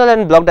diagonal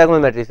and block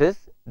diagonal matrices,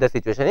 the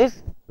situation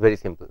is very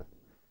simple.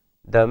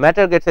 The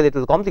matter gets a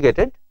little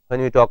complicated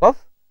when we talk of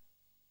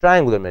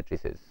triangular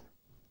matrices.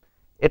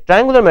 A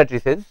triangular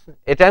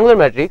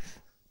matrix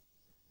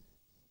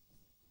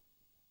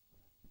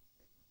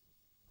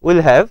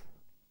will have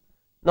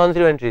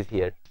non-zero entries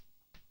here,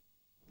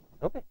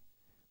 okay,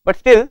 but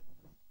still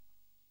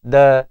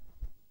the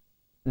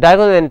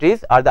diagonal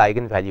entries are the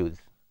eigenvalues,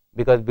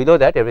 because below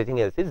that everything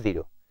else is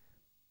 0.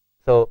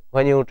 So,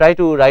 when you try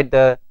to write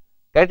the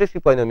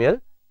characteristic polynomial,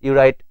 you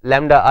write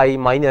lambda I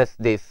minus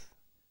this.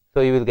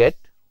 So, you will get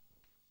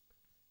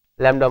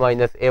lambda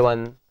minus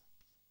A1,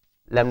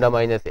 lambda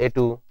minus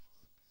A2,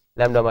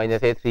 lambda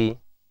minus A3,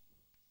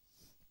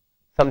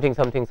 something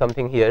something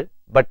something here,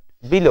 but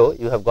below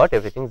you have got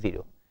everything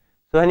 0.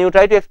 So, when you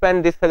try to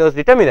expand this fellow's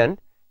determinant,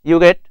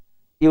 you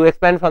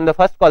expand from the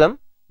first column,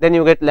 then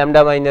you get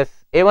lambda minus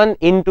A1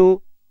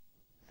 into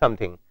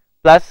something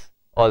plus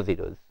all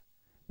zeros,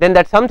 then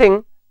that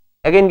something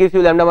again gives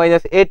you lambda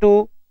minus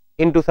A2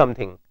 into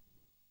something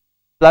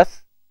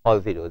plus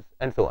all zeros,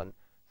 and so on.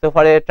 So,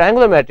 for a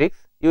triangular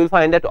matrix, you will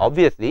find that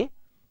obviously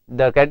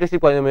the characteristic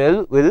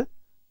polynomial will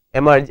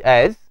emerge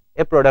as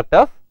a product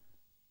of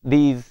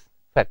these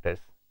factors.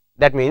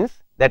 That means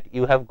that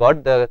you have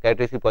got the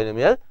characteristic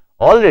polynomial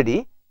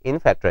already in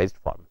factorized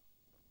form.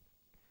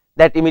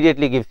 That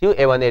immediately gives you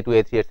A1, A2,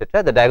 A3,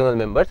 etc., the diagonal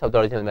members of the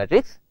original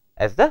matrix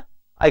as the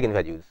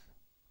eigenvalues.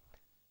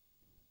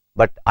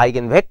 But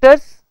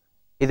eigenvectors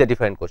is a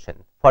different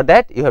question. For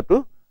that, you have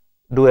to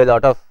do a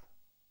lot of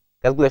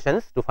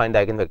calculations to find the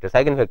eigenvectors.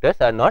 Eigenvectors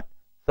are not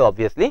so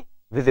obviously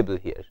visible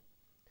here.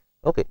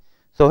 Okay.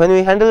 So, when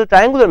we handle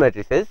triangular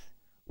matrices,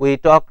 we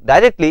talk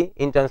directly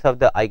in terms of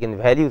the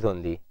eigenvalues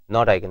only,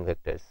 not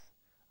eigenvectors.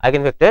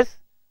 Eigenvectors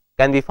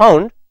can be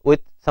found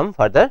with some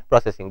further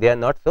processing, they are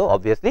not so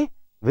obviously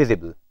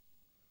visible.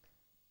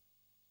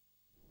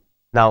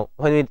 Now,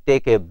 when we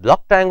take a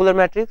block triangular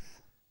matrix,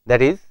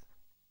 that is,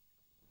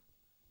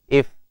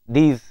 if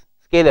these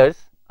scalars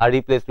are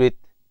replaced with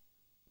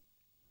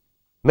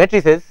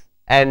matrices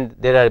and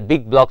there are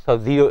big blocks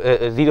of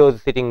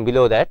zeros sitting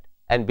below that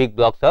and big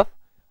blocks of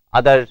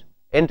other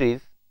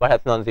entries,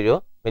 perhaps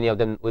non-zero, many of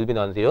them will be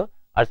non-zero,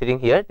 are sitting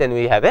here, then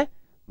we have a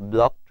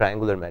block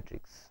triangular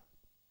matrix,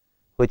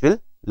 which will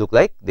look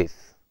like this.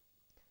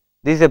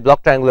 This is a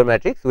block triangular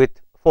matrix with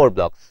 4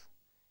 blocks: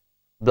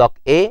 block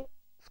A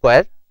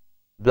square,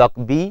 block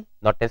B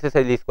not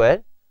necessarily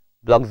square,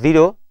 block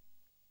 0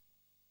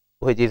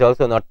 which is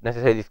also not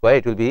necessarily square,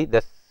 it will be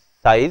the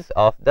size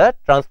of the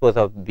transpose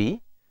of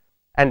B,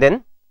 and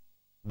then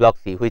block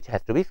C which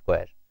has to be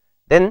square.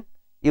 Then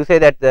you say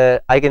that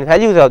the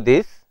eigenvalues of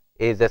this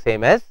is the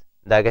same as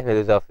the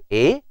eigenvalues of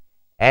A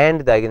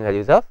and the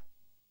eigenvalues of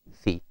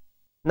C.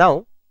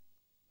 Now,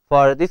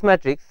 for this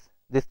matrix,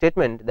 this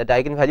statement that the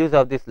eigenvalues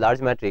of this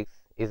large matrix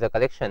is a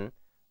collection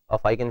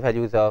of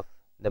eigenvalues of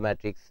the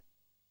matrix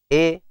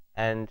A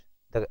and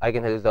the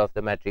eigenvalues of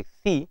the matrix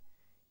C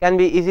can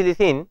be easily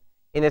seen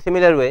in a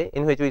similar way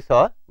in which we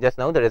saw just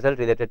now the result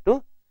related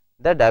to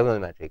the diagonal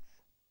matrix.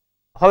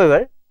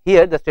 However,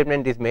 here the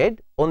statement is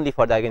made only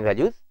for the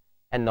eigenvalues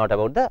and not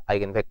about the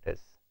eigenvectors.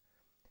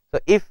 So,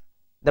 if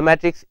the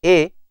matrix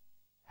A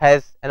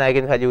has an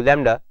eigenvalue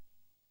lambda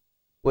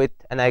with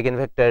an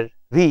eigenvector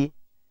V,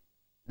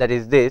 that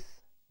is this,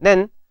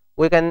 then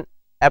we can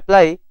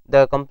apply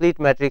the complete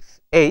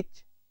matrix H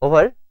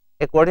over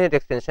a coordinate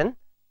extension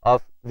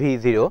of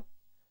V0,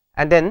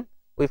 and then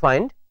we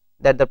find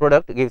that the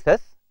product gives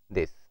us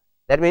this.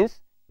 That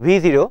means,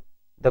 V0,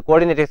 the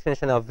coordinate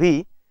extension of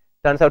V,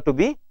 turns out to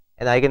be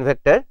an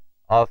eigenvector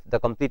of the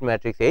complete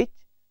matrix H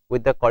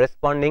with the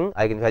corresponding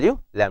eigenvalue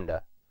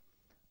lambda.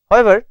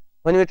 However,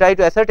 when we try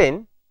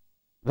to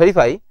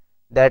verify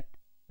that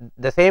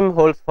the same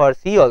holds for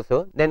C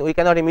also, then we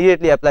cannot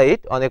immediately apply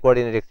it on a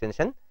coordinate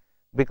extension,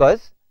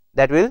 because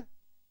that will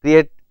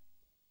create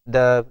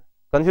the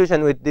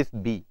confusion with this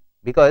B,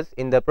 because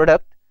in the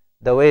product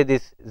the way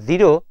this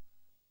 0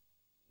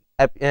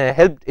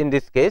 helped in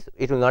this case,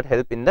 it will not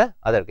help in the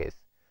other case.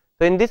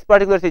 So, in this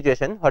particular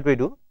situation, what we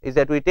do is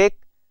that we take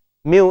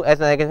mu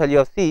as an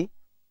eigenvalue of C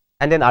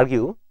and then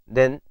argue,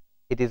 then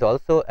it is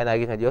also an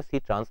eigenvalue of C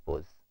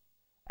transpose,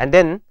 and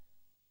then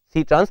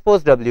C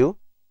transpose W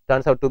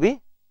turns out to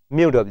be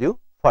mu W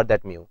for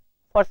that mu,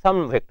 for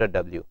some vector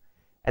W,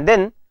 and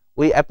then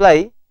we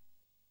apply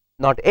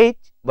not H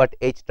but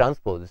H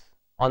transpose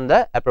on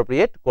the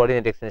appropriate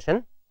coordinate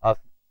extension of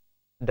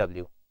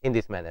W in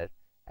this manner,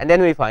 and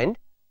then we find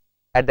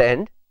at the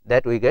end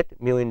that we get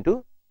mu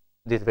into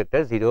this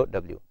vector 0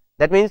 W.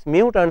 That means,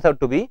 mu turns out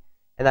to be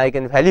an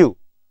eigenvalue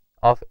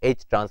of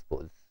H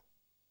transpose.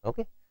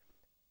 Okay.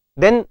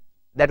 Then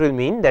that will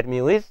mean that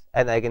mu is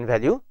an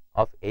eigenvalue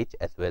of H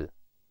as well.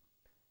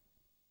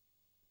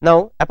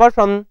 Now, apart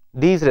from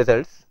these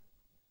results,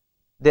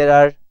 there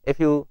are a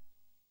few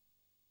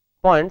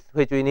points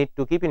which we need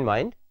to keep in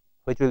mind,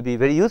 which will be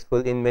very useful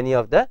in many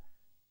of the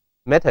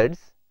methods.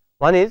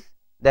 One is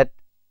that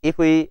if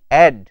we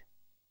add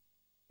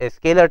a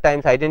scalar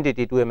times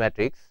identity to a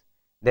matrix,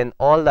 then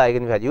all the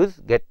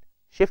eigenvalues get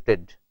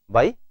shifted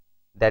by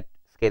that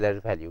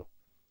scalar value,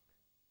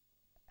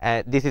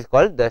 and this is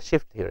called the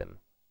shift theorem.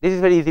 This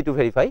is very easy to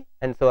verify,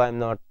 and so I am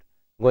not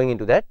going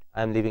into that,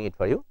 I am leaving it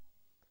for you.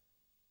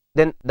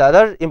 Then the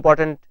other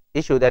important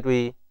issue that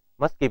we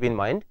must keep in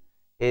mind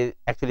is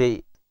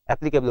actually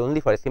applicable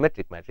only for a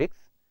symmetric matrix,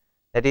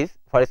 that is,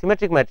 for a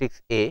symmetric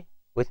matrix A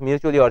with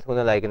mutually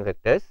orthogonal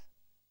eigenvectors,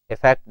 a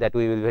fact that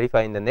we will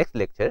verify in the next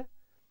lecture.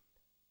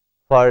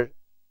 For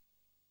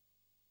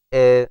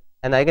an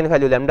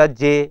eigenvalue lambda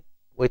j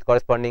with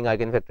corresponding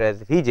eigenvector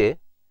as Vj,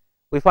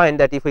 we find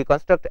that if we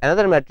construct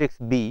another matrix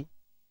B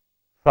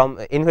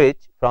in which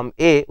from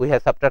A we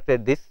have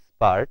subtracted this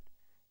part,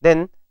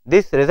 then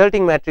this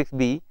resulting matrix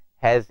B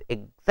has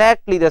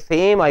exactly the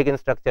same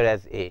eigenstructure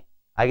as A.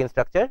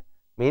 Eigenstructure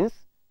means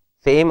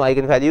same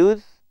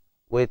eigenvalues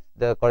with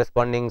the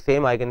corresponding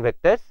same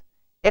eigenvectors,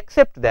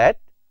 except that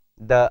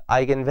the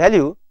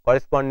eigenvalue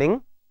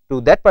corresponding to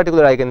that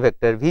particular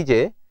eigenvector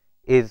Vj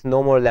is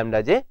no more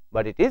lambda j,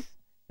 but it is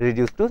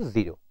reduced to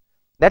 0.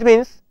 That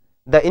means,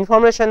 the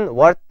information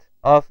worth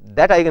of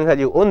that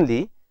eigenvalue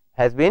only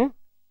has been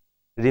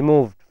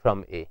removed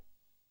from A.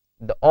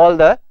 All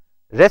the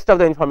rest of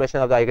the information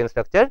of the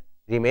eigenstructure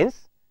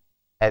remains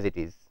as it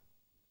is.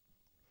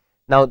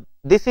 Now,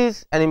 this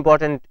is an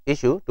important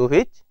issue to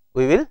which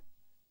we will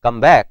come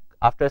back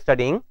after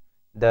studying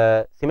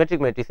the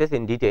symmetric matrices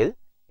in detail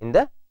in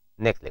the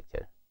next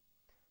lecture.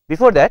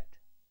 Before that,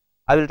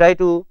 I will try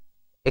to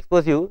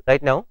expose you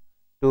right now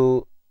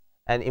to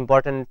an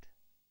important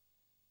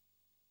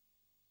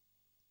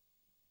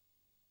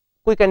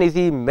quick and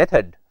easy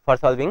method for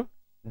solving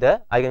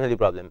the eigenvalue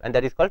problem, and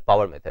that is called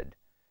power method.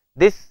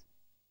 This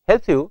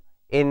helps you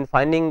in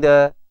finding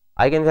the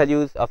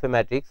eigenvalues of a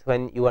matrix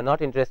when you are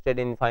not interested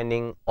in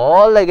finding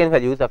all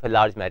eigenvalues of a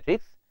large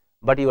matrix,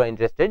 but you are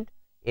interested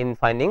in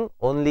finding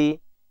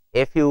only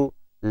a few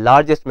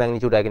largest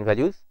magnitude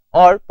eigenvalues,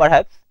 or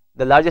perhaps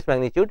the largest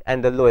magnitude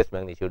and the lowest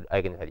magnitude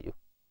eigenvalues.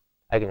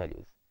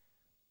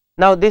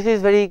 Now, this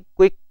is very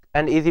quick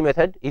and easy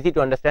method, easy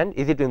to understand,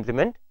 easy to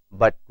implement,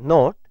 but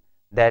note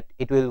that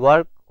it will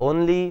work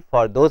only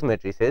for those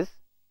matrices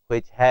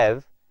which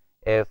have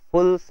a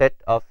full set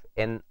of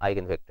n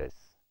eigenvectors,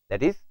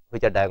 that is,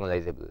 which are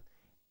diagonalizable,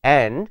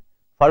 and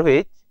for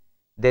which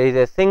there is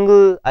a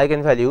single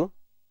eigenvalue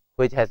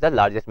which has the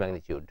largest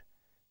magnitude.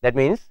 That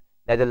means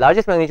that the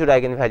largest magnitude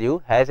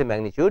eigenvalue has a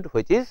magnitude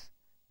which is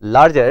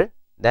larger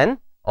than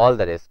all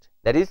the rest,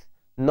 that is,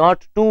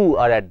 not two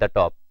are at the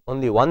top,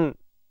 only one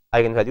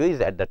eigenvalue is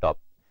at the top.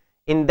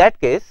 In that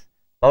case,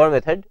 power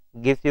method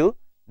gives you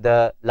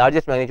the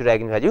largest magnitude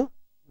eigenvalue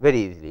very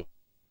easily.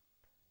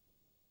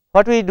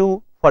 What we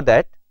do for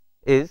that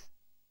is,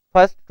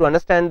 first, to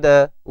understand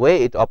the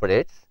way it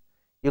operates,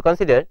 you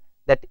consider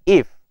that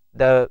if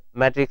the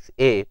matrix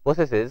A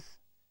possesses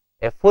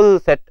a full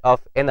set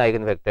of n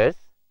eigenvectors,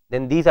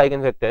 then these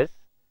eigenvectors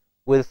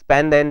will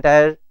span the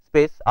entire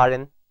space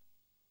Rn,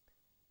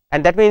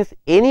 and that means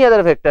any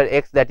other vector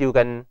x that you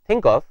can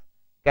think of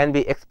can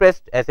be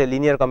expressed as a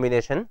linear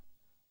combination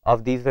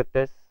of these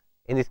vectors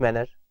in this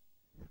manner.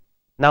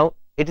 Now,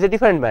 it is a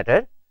different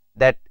matter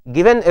that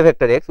given a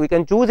vector x, we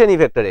can choose any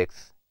vector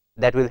x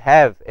that will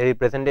have a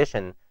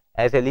representation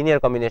as a linear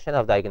combination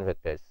of the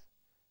eigenvectors,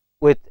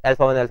 with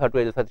alpha 1, alpha 2,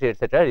 alpha 3,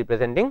 etc.,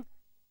 representing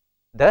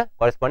the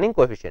corresponding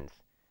coefficients.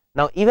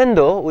 Now, even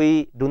though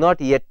we do not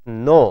yet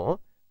know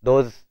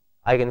those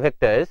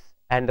eigenvectors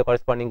and the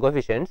corresponding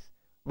coefficients,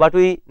 but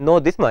we know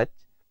this much,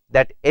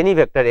 that any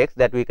vector x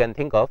that we can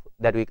think of,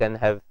 that we can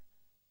have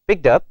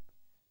picked up,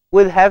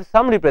 will have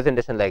some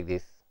representation like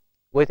this,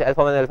 with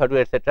alpha 1, alpha 2,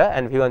 etc.,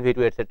 and v 1, v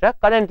 2, etc.,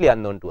 currently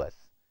unknown to us.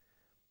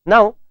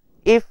 Now,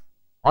 if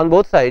on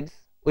both sides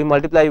we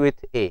multiply with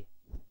A,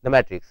 the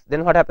matrix,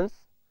 then what happens?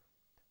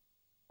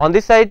 On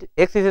this side,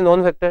 x is a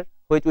known vector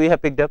which we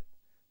have picked up.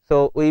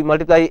 So, we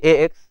multiply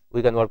A x,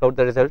 we can work out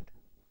the result.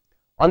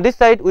 On this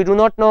side, we do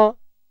not know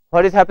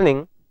what is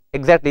happening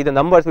exactly, the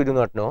numbers we do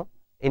not know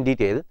in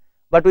detail,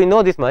 but we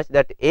know this much,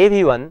 that A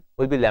v 1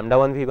 will be lambda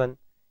 1 v 1,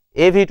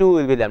 A v 2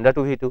 will be lambda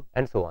 2 v 2,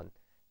 and so on.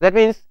 That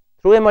means,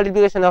 through a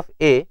multiplication of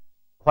A,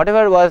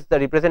 whatever was the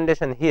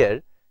representation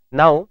here,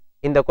 now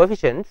in the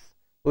coefficients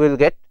we will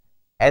get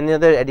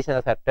another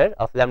additional factor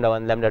of lambda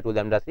 1, lambda 2,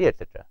 lambda 3,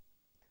 etc.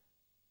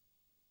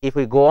 If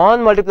we go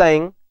on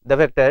multiplying the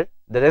vector,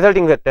 the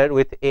resulting vector,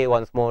 with A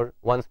once more,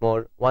 once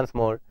more, once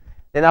more,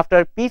 then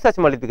after p such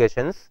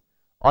multiplications,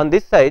 on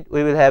this side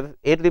we will have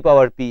a to the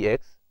power p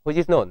x, which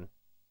is known,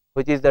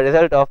 which is the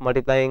result of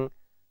multiplying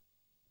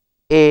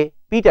A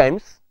p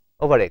times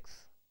over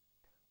x.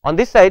 On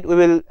this side we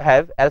will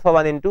have alpha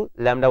 1 into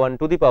lambda 1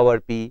 to the power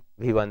p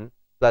v 1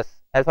 plus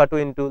alpha 2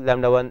 into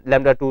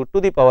lambda 2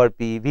 to the power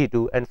p v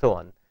 2, and so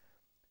on.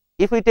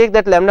 If we take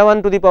that lambda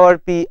 1 to the power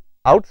p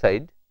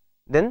outside,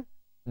 then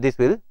this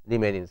will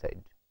remain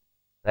inside,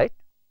 right.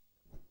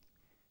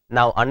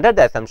 Now, under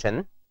the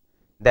assumption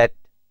that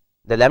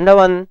the lambda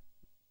 1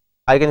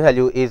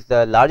 eigenvalue is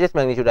the largest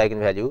magnitude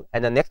eigenvalue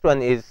and the next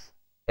one is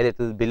a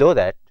little below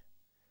that,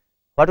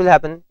 what will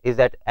happen is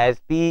that as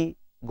p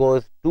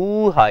goes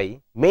too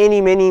high,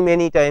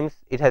 many times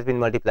it has been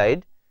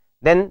multiplied,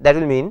 then that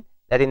will mean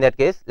that in that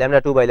case lambda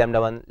 2 by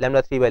lambda 1,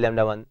 lambda 3 by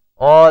lambda 1,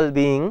 all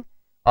being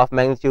of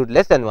magnitude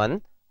less than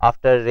 1,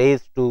 after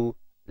raised to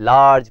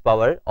large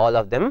power, all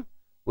of them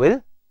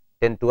will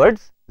tend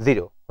towards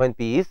 0 when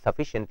p is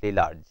sufficiently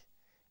large,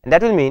 and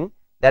that will mean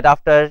that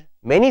after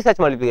many such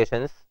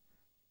multiplications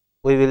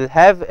we will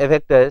have a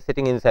vector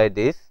sitting inside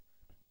this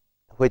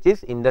which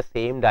is in the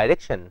same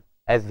direction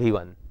as v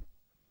 1,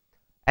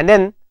 and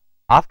then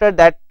after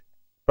that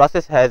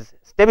process has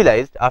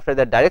stabilized, after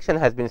that direction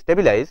has been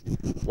stabilized,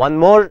 one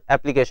more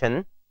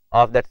application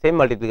of that same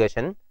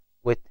multiplication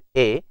with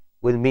A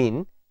will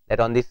mean that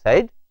on this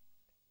side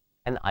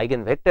an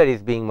eigenvector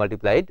is being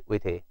multiplied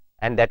with A,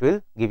 and that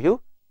will give you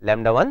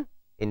lambda 1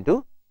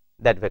 into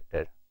that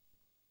vector,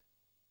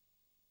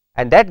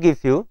 and that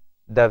gives you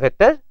the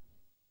vector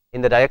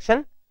in the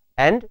direction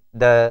and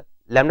the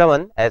lambda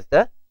 1 as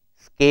the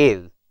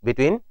scale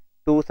between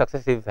two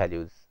successive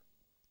values.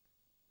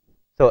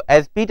 So,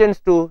 as p tends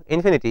to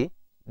infinity,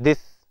 this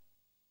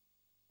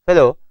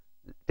fellow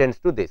tends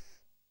to this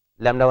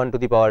lambda 1 to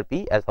the power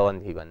p alpha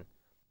 1 v 1.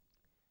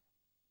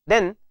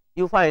 Then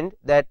you find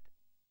that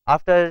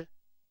after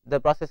the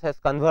process has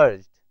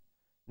converged,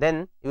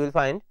 then you will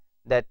find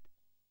that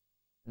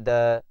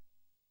the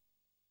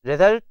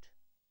result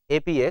a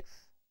p x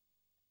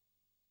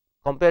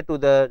compared to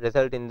the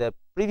result in the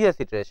previous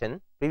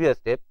iteration, previous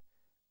step,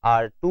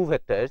 are two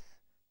vectors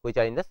which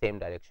are in the same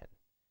direction.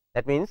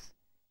 That means,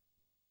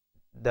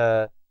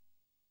 the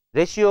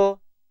ratio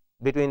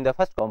between the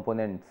first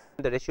components,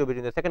 the ratio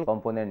between the second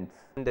components,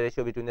 and the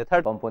ratio between the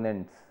third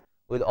components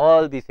will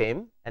all be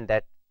same, and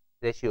that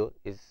ratio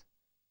is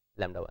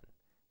lambda 1.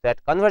 So,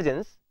 at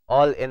convergence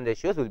all n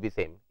ratios will be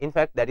same. In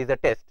fact, that is a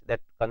test that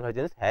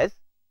convergence has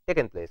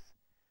taken place.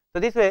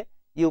 So, this way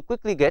you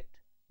quickly get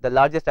the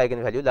largest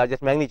eigenvalue,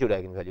 largest magnitude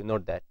eigenvalue.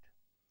 Note that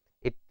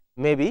it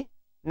may be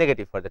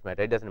negative for that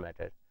matter, it does not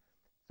matter.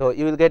 So,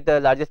 you will get the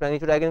largest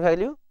magnitude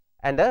eigenvalue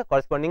and the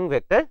corresponding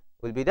vector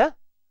will be the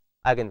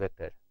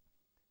eigenvector.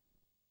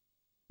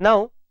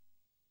 Now,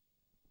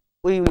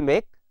 we will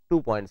make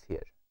 2 points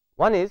here.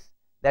 One is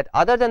that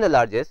other than the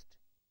largest,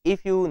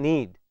 if you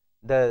need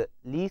the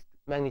least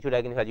magnitude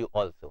eigenvalue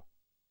also,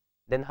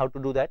 then how to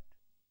do that?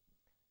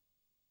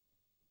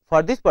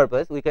 For this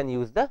purpose, we can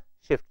use the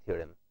shift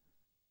theorem.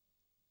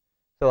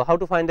 So, how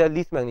to find the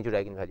least magnitude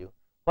eigenvalue?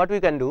 What we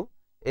can do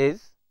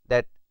is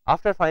that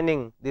after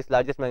finding this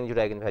largest magnitude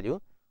eigenvalue,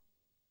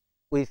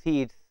 we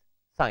see its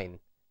sign.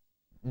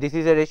 This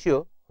is a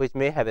ratio which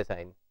may have a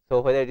sign.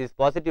 So, whether it is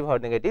positive or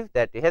negative,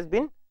 that has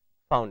been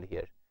found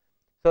here.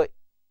 So,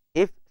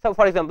 if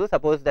for example,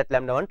 suppose that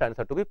lambda 1 turns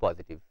out to be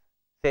positive,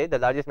 say the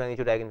largest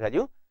magnitude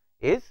eigenvalue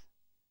is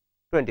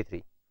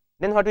 23.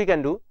 Then what we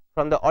can do,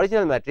 from the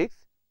original matrix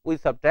we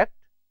subtract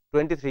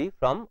 23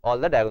 from all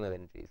the diagonal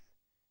entries.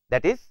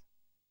 That is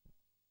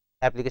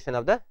application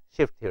of the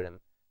shift theorem.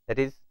 That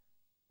is,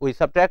 we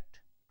subtract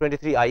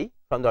 23i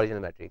from the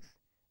original matrix.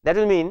 That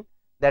will mean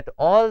that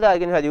all the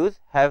eigenvalues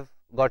have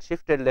got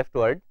shifted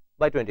leftward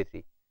by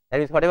 23. That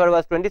means whatever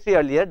was 23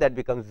 earlier, that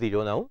becomes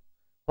 0 now.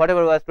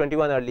 Whatever was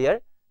 21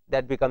 earlier,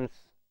 that becomes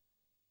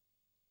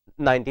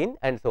 19,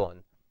 and so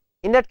on.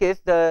 In that case,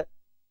 the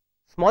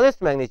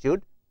smallest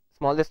magnitude,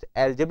 smallest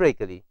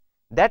algebraically,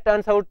 that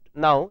turns out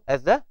now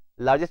as the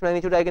largest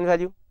magnitude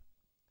eigenvalue,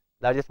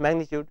 largest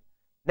magnitude.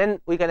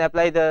 Then we can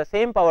apply the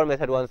same power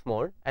method once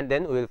more, and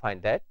then we will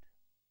find that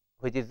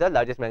which is the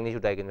largest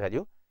magnitude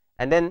eigenvalue.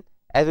 And then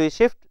as we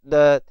shift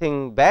the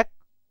thing back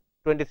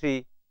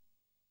 23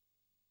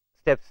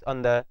 steps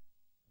on the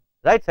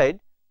right side,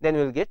 then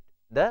we will get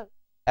the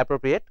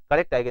appropriate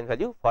correct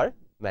eigenvalue for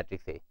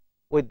matrix A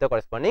with the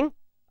corresponding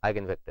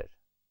eigenvector,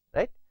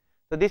 right.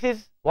 So, this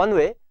is one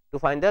way to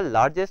find the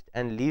largest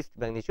and least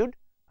magnitude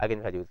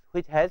eigenvalues,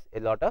 which has a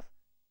lot of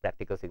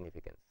practical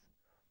significance.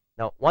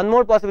 Now, one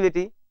more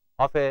possibility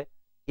of an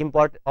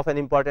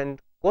important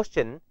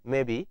question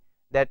may be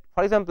that,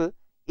 for example,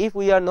 if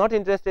we are not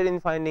interested in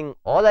finding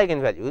all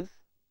eigenvalues,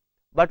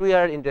 but we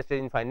are interested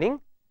in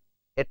finding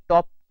a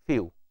top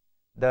few,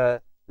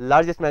 the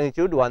largest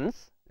magnitude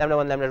ones, lambda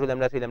 1, lambda 2,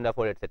 lambda 3, lambda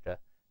 4, etc.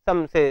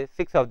 Some say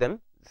 6 of them,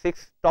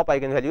 6 top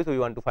eigenvalues we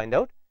want to find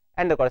out,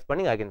 and the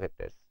corresponding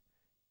eigenvectors.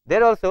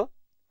 There also,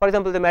 for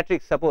example, the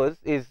matrix suppose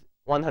is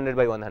 100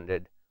 by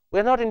 100. We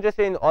are not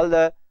interested in all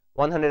the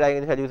 100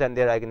 eigenvalues and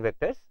their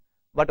eigenvectors,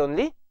 but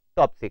only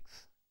top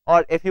 6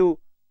 or a few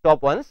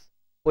top ones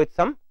with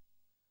some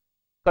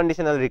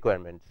conditional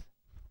requirements.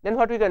 Then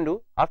what we can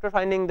do, after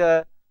finding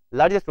the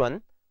largest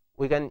one,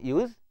 we can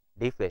use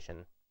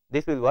deflation.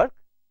 This will work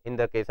in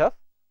the case of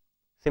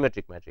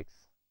symmetric matrix,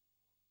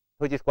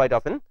 which is quite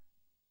often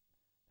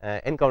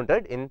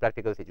encountered in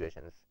practical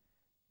situations.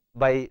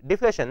 By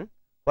deflation,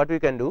 what we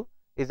can do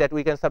is that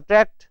we can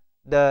subtract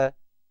the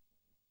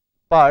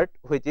part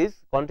which is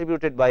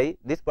contributed by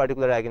this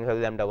particular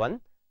eigenvalue lambda 1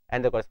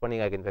 and the corresponding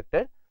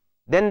eigenvector.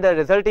 Then the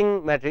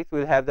resulting matrix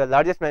will have the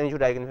largest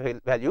magnitude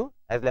eigenvalue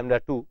as lambda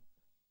 2,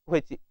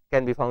 which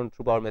can be found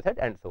through power method,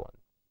 and so on.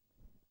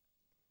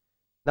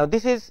 Now,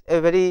 this is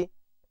a very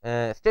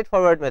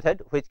straightforward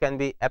method which can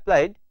be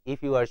applied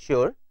if you are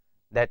sure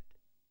that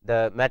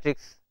the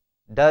matrix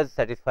does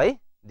satisfy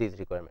these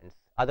requirements.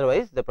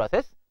 Otherwise, the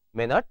process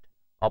may not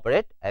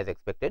operate as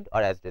expected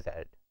or as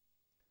desired.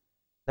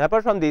 Now,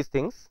 apart from these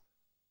things,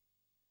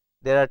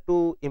 there are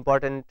two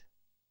important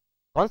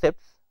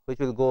concepts which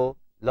will go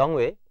long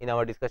way in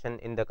our discussion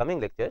in the coming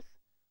lectures.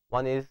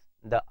 One is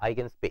the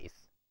eigenspace.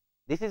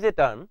 This is a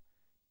term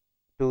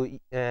to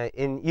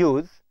in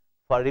use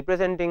for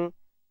representing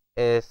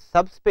a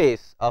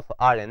subspace of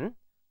Rn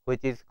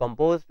which is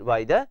composed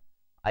by the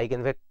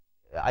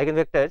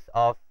eigenvectors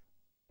of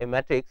a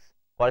matrix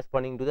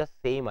corresponding to the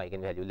same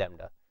eigenvalue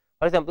lambda.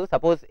 For example,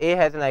 suppose A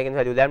has an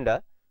eigenvalue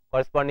lambda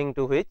corresponding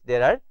to which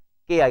there are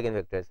k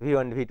eigenvectors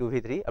v1, v2,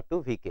 v3 up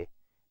to vk.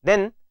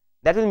 Then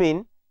that will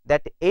mean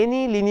that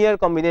any linear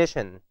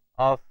combination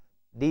of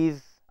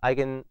these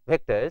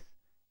eigenvectors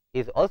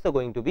is also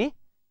going to be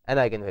an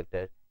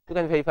eigenvector. You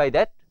can verify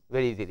that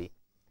very easily.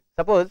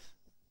 Suppose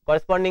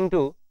corresponding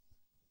to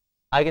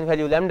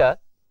eigenvalue lambda,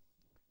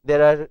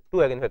 there are two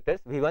eigenvectors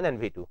v1 and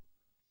v2.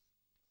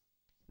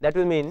 That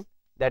will mean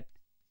that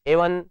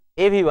a1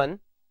 av1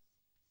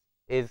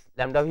 is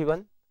lambda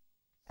v1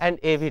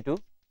 and av2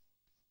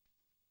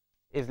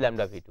 is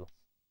lambda v2.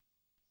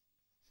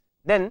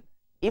 Then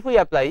if we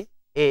apply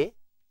A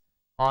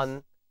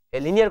on a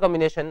linear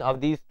combination of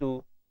these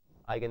two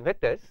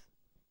eigenvectors,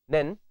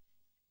 then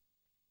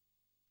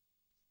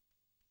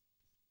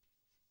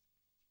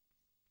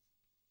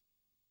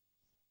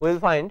we will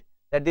find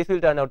that this will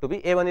turn out to be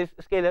A1 is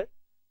scalar.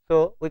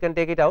 So, we can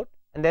take it out,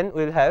 and then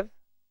we will have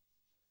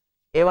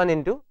A1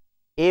 into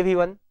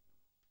AV1,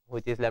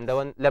 which is lambda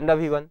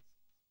v1,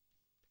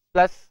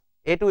 plus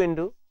A2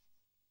 into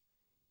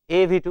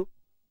AV2,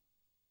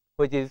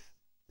 which is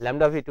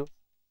lambda v2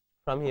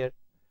 from here,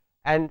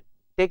 and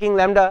taking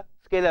lambda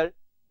scalar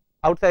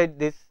outside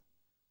this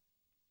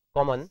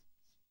common,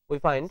 we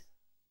find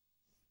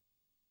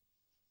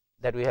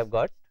that we have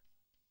got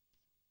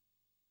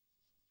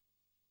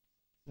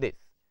this.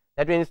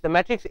 That means the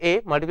matrix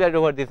A multiplied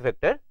over this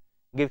vector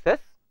gives us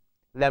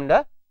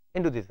lambda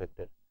into this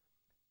vector.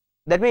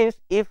 That means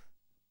if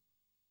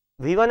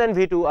v1 and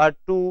v2 are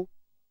two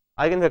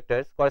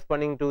eigenvectors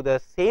corresponding to the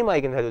same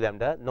eigenvalue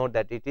lambda, note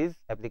that it is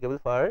applicable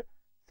for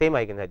same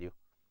eigenvalue,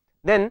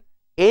 then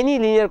any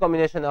linear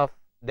combination of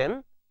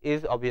them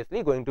is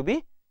obviously going to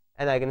be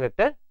an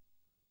eigenvector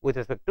with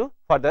respect to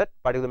for that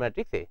particular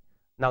matrix A.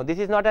 Now, this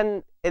is not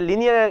a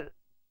linearly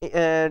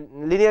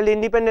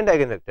independent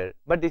eigenvector,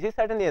 but this is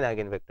certainly an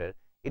eigenvector.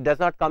 It does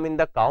not come in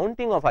the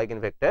counting of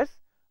eigenvectors,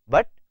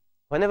 but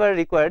whenever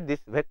required,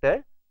 this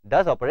vector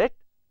does operate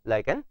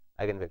like an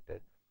eigenvector.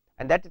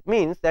 And that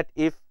means that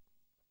if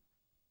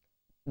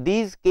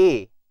these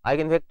k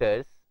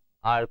eigenvectors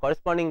are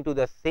corresponding to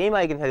the same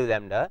eigenvalue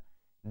lambda,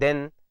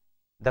 then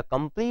the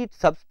complete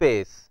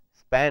subspace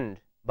spanned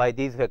by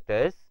these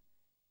vectors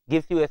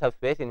gives you a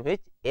subspace in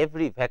which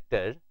every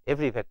vector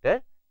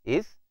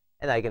is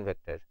an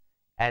eigenvector,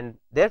 and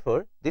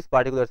therefore, this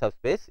particular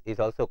subspace is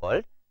also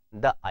called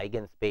the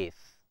eigenspace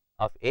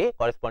of A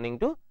corresponding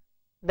to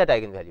that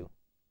eigenvalue.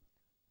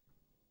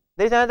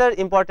 There is another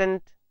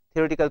important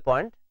theoretical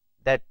point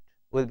that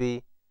will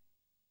be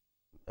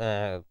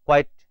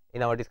quite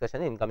in our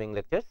discussion in coming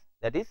lectures,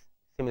 that is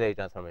similarity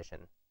transformation.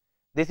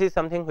 This is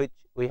something which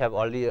we have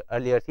already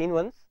earlier seen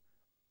once,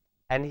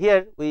 and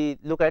here we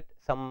look at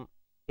some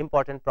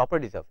important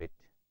properties of it.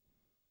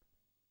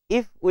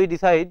 If we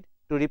decide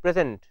to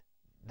represent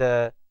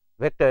the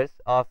vectors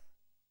of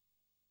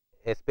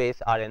a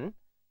space Rn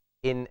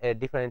in a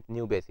different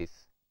new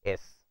basis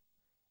S,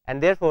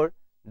 and therefore,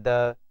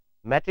 the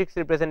matrix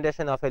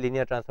representation of a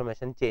linear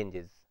transformation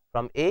changes.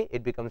 From A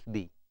it becomes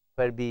B,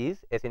 where B is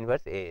S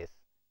inverse A S.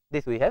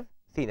 This we have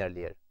seen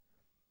earlier.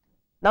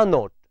 Now,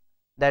 note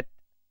that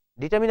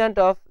determinant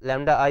of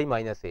lambda I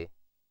minus A,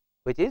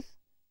 which is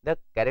the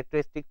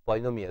characteristic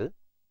polynomial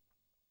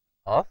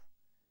of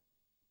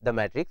the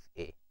matrix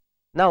A.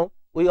 Now,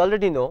 we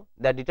already know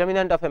that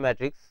determinant of a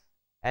matrix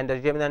and the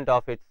determinant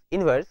of its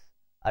inverse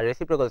are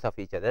reciprocals of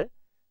each other.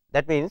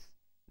 That means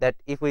that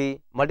if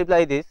we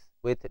multiply this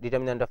with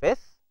determinant of S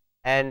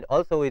and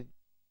also with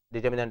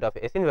determinant of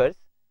S inverse,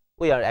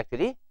 we are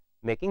actually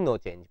making no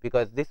change,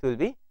 because this will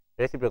be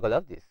reciprocal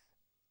of this.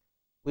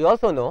 We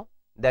also know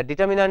that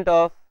determinant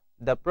of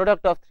the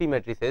product of three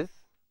matrices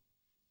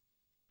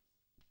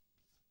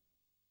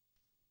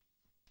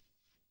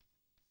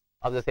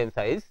of the same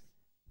size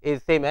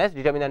is same as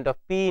determinant of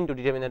P into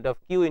determinant of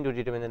Q into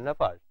determinant of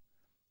R.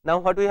 Now,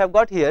 what we have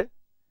got here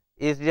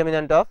is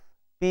determinant of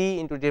P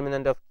into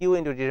determinant of Q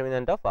into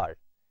determinant of R.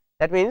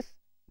 That means,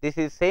 this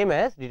is same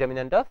as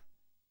determinant of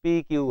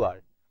P Q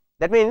R.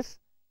 That means,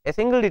 a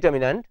single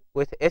determinant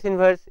with S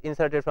inverse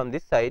inserted from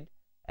this side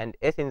and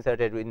S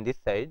inserted in this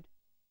side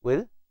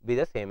will be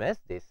the same as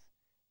this.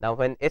 Now,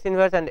 when S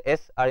inverse and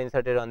S are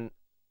inserted on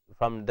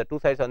from the two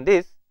sides on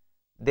this,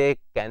 they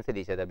cancel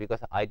each other, because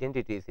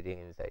identity is sitting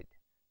inside.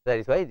 That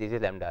is why this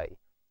is lambda I.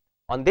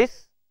 On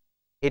this,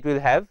 it will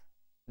have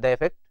the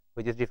effect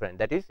which is different,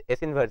 that is S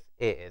inverse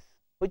A S,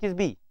 which is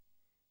B.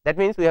 That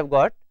means, we have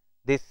got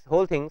this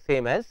whole thing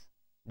same as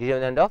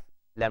determinant of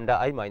lambda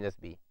I minus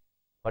B.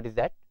 What is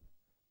that?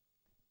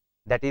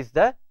 That is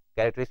the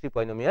characteristic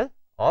polynomial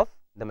of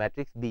the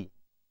matrix B.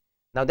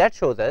 Now, that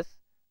shows us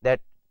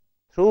that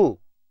through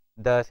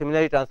the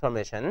similarity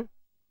transformation,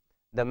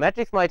 the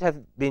matrix might have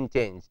been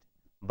changed,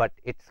 but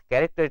its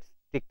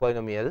characteristic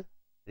polynomial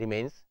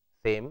remains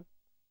same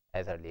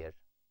as earlier.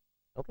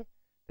 Okay.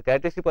 The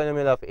characteristic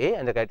polynomial of A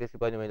and the characteristic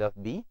polynomial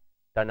of B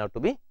turn out to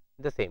be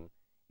the same.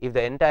 If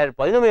the entire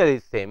polynomial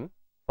is same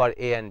for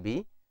A and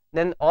B,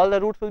 then all the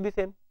roots will be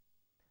same.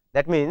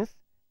 That means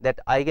that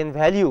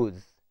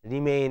eigenvalues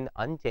remain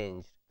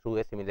unchanged through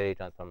a similarity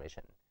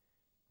transformation,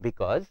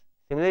 because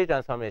similarity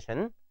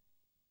transformation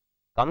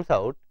comes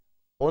out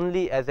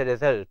only as a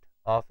result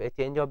of a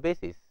change of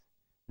basis.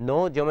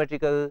 No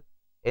geometrical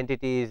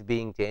entity is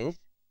being changed,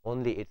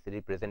 only its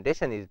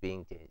representation is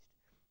being changed,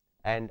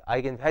 and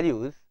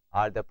eigenvalues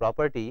are the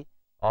property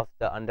of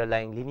the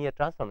underlying linear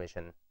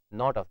transformation,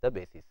 not of the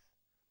basis,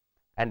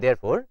 and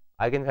therefore,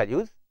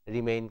 eigenvalues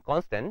remain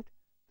constant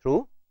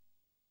through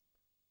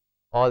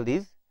all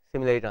these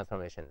similarity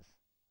transformations.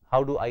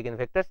 How do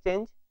eigenvectors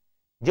change?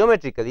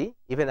 Geometrically,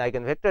 even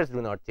eigenvectors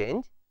do not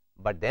change,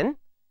 but then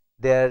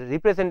their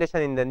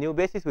representation in the new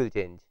basis will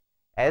change,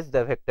 as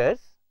the vectors,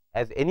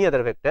 as any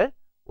other vector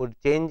would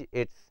change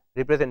its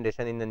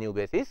representation in the new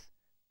basis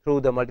through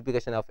the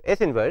multiplication of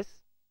S inverse,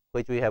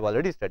 which we have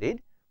already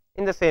studied.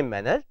 In the same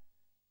manner,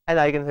 an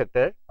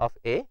eigenvector of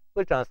A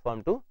will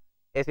transform to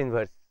S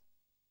inverse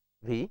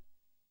V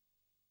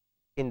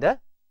in the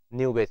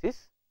new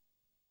basis,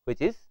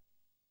 which is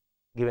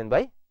given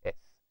by S.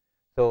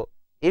 So,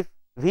 if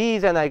V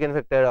is an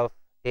eigenvector of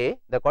A,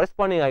 the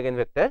corresponding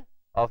eigenvector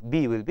of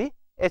B will be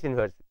S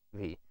inverse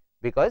V,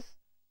 because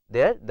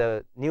there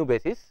the new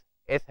basis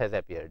S has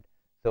appeared.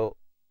 So,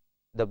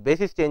 the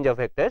basis change of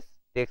vectors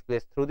takes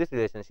place through this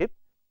relationship,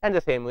 and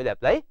the same will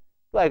apply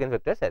to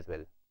eigenvectors as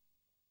well.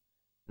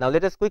 Now,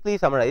 let us quickly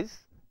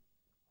summarize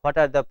what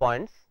are the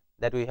points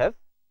that we have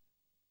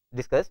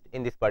discussed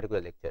in this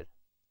particular lecture.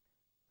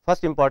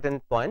 First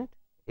important point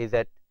is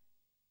that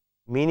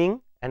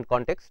meaning and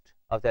context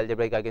of the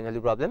algebraic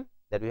eigenvalue problem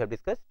that we have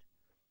discussed.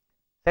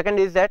 Second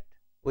is that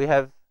we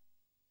have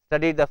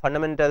studied the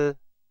fundamental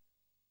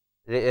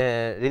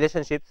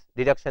relationships,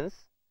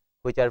 deductions,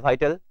 which are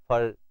vital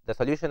for the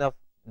solution of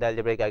the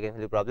algebraic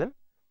eigenvalue problem.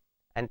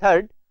 And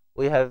third,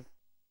 we have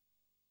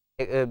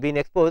been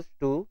exposed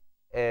to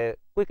a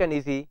quick and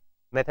easy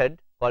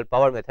method called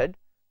power method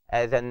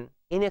as an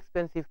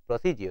inexpensive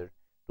procedure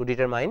to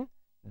determine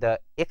the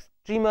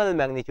extremal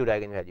magnitude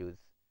eigenvalues,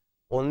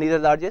 only the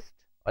largest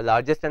or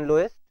largest and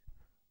lowest,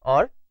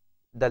 or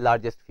the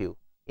largest few.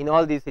 In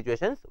all these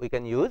situations, we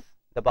can use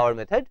the power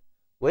method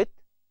with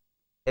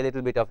a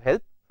little bit of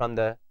help from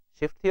the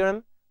shift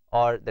theorem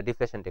or the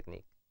deflection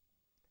technique.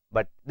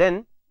 But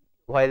then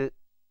while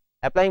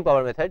applying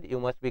power method, you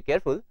must be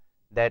careful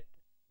that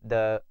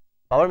the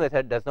power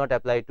method does not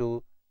apply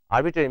to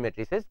arbitrary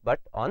matrices, but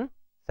on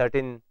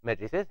certain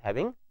matrices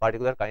having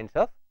particular kinds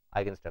of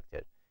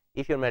eigenstructure.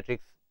 If your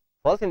matrix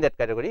falls in that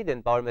category,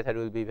 then power method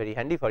will be very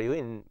handy for you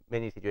in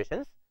many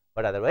situations,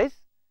 but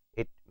otherwise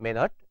it may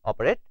not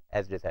operate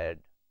as desired.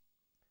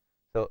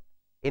 So,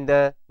 in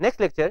the next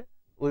lecture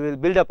we will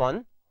build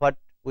upon what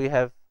we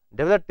have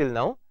developed till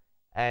now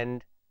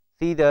and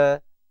see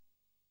the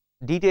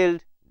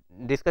detailed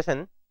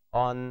discussion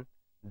on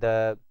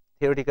the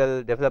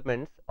theoretical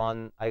developments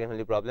on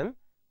eigenvalue problem,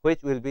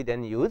 which will be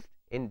then used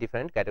in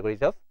different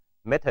categories of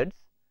methods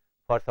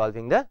for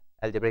solving the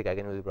algebraic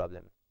eigenvalue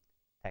problem.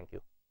 Thank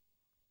you.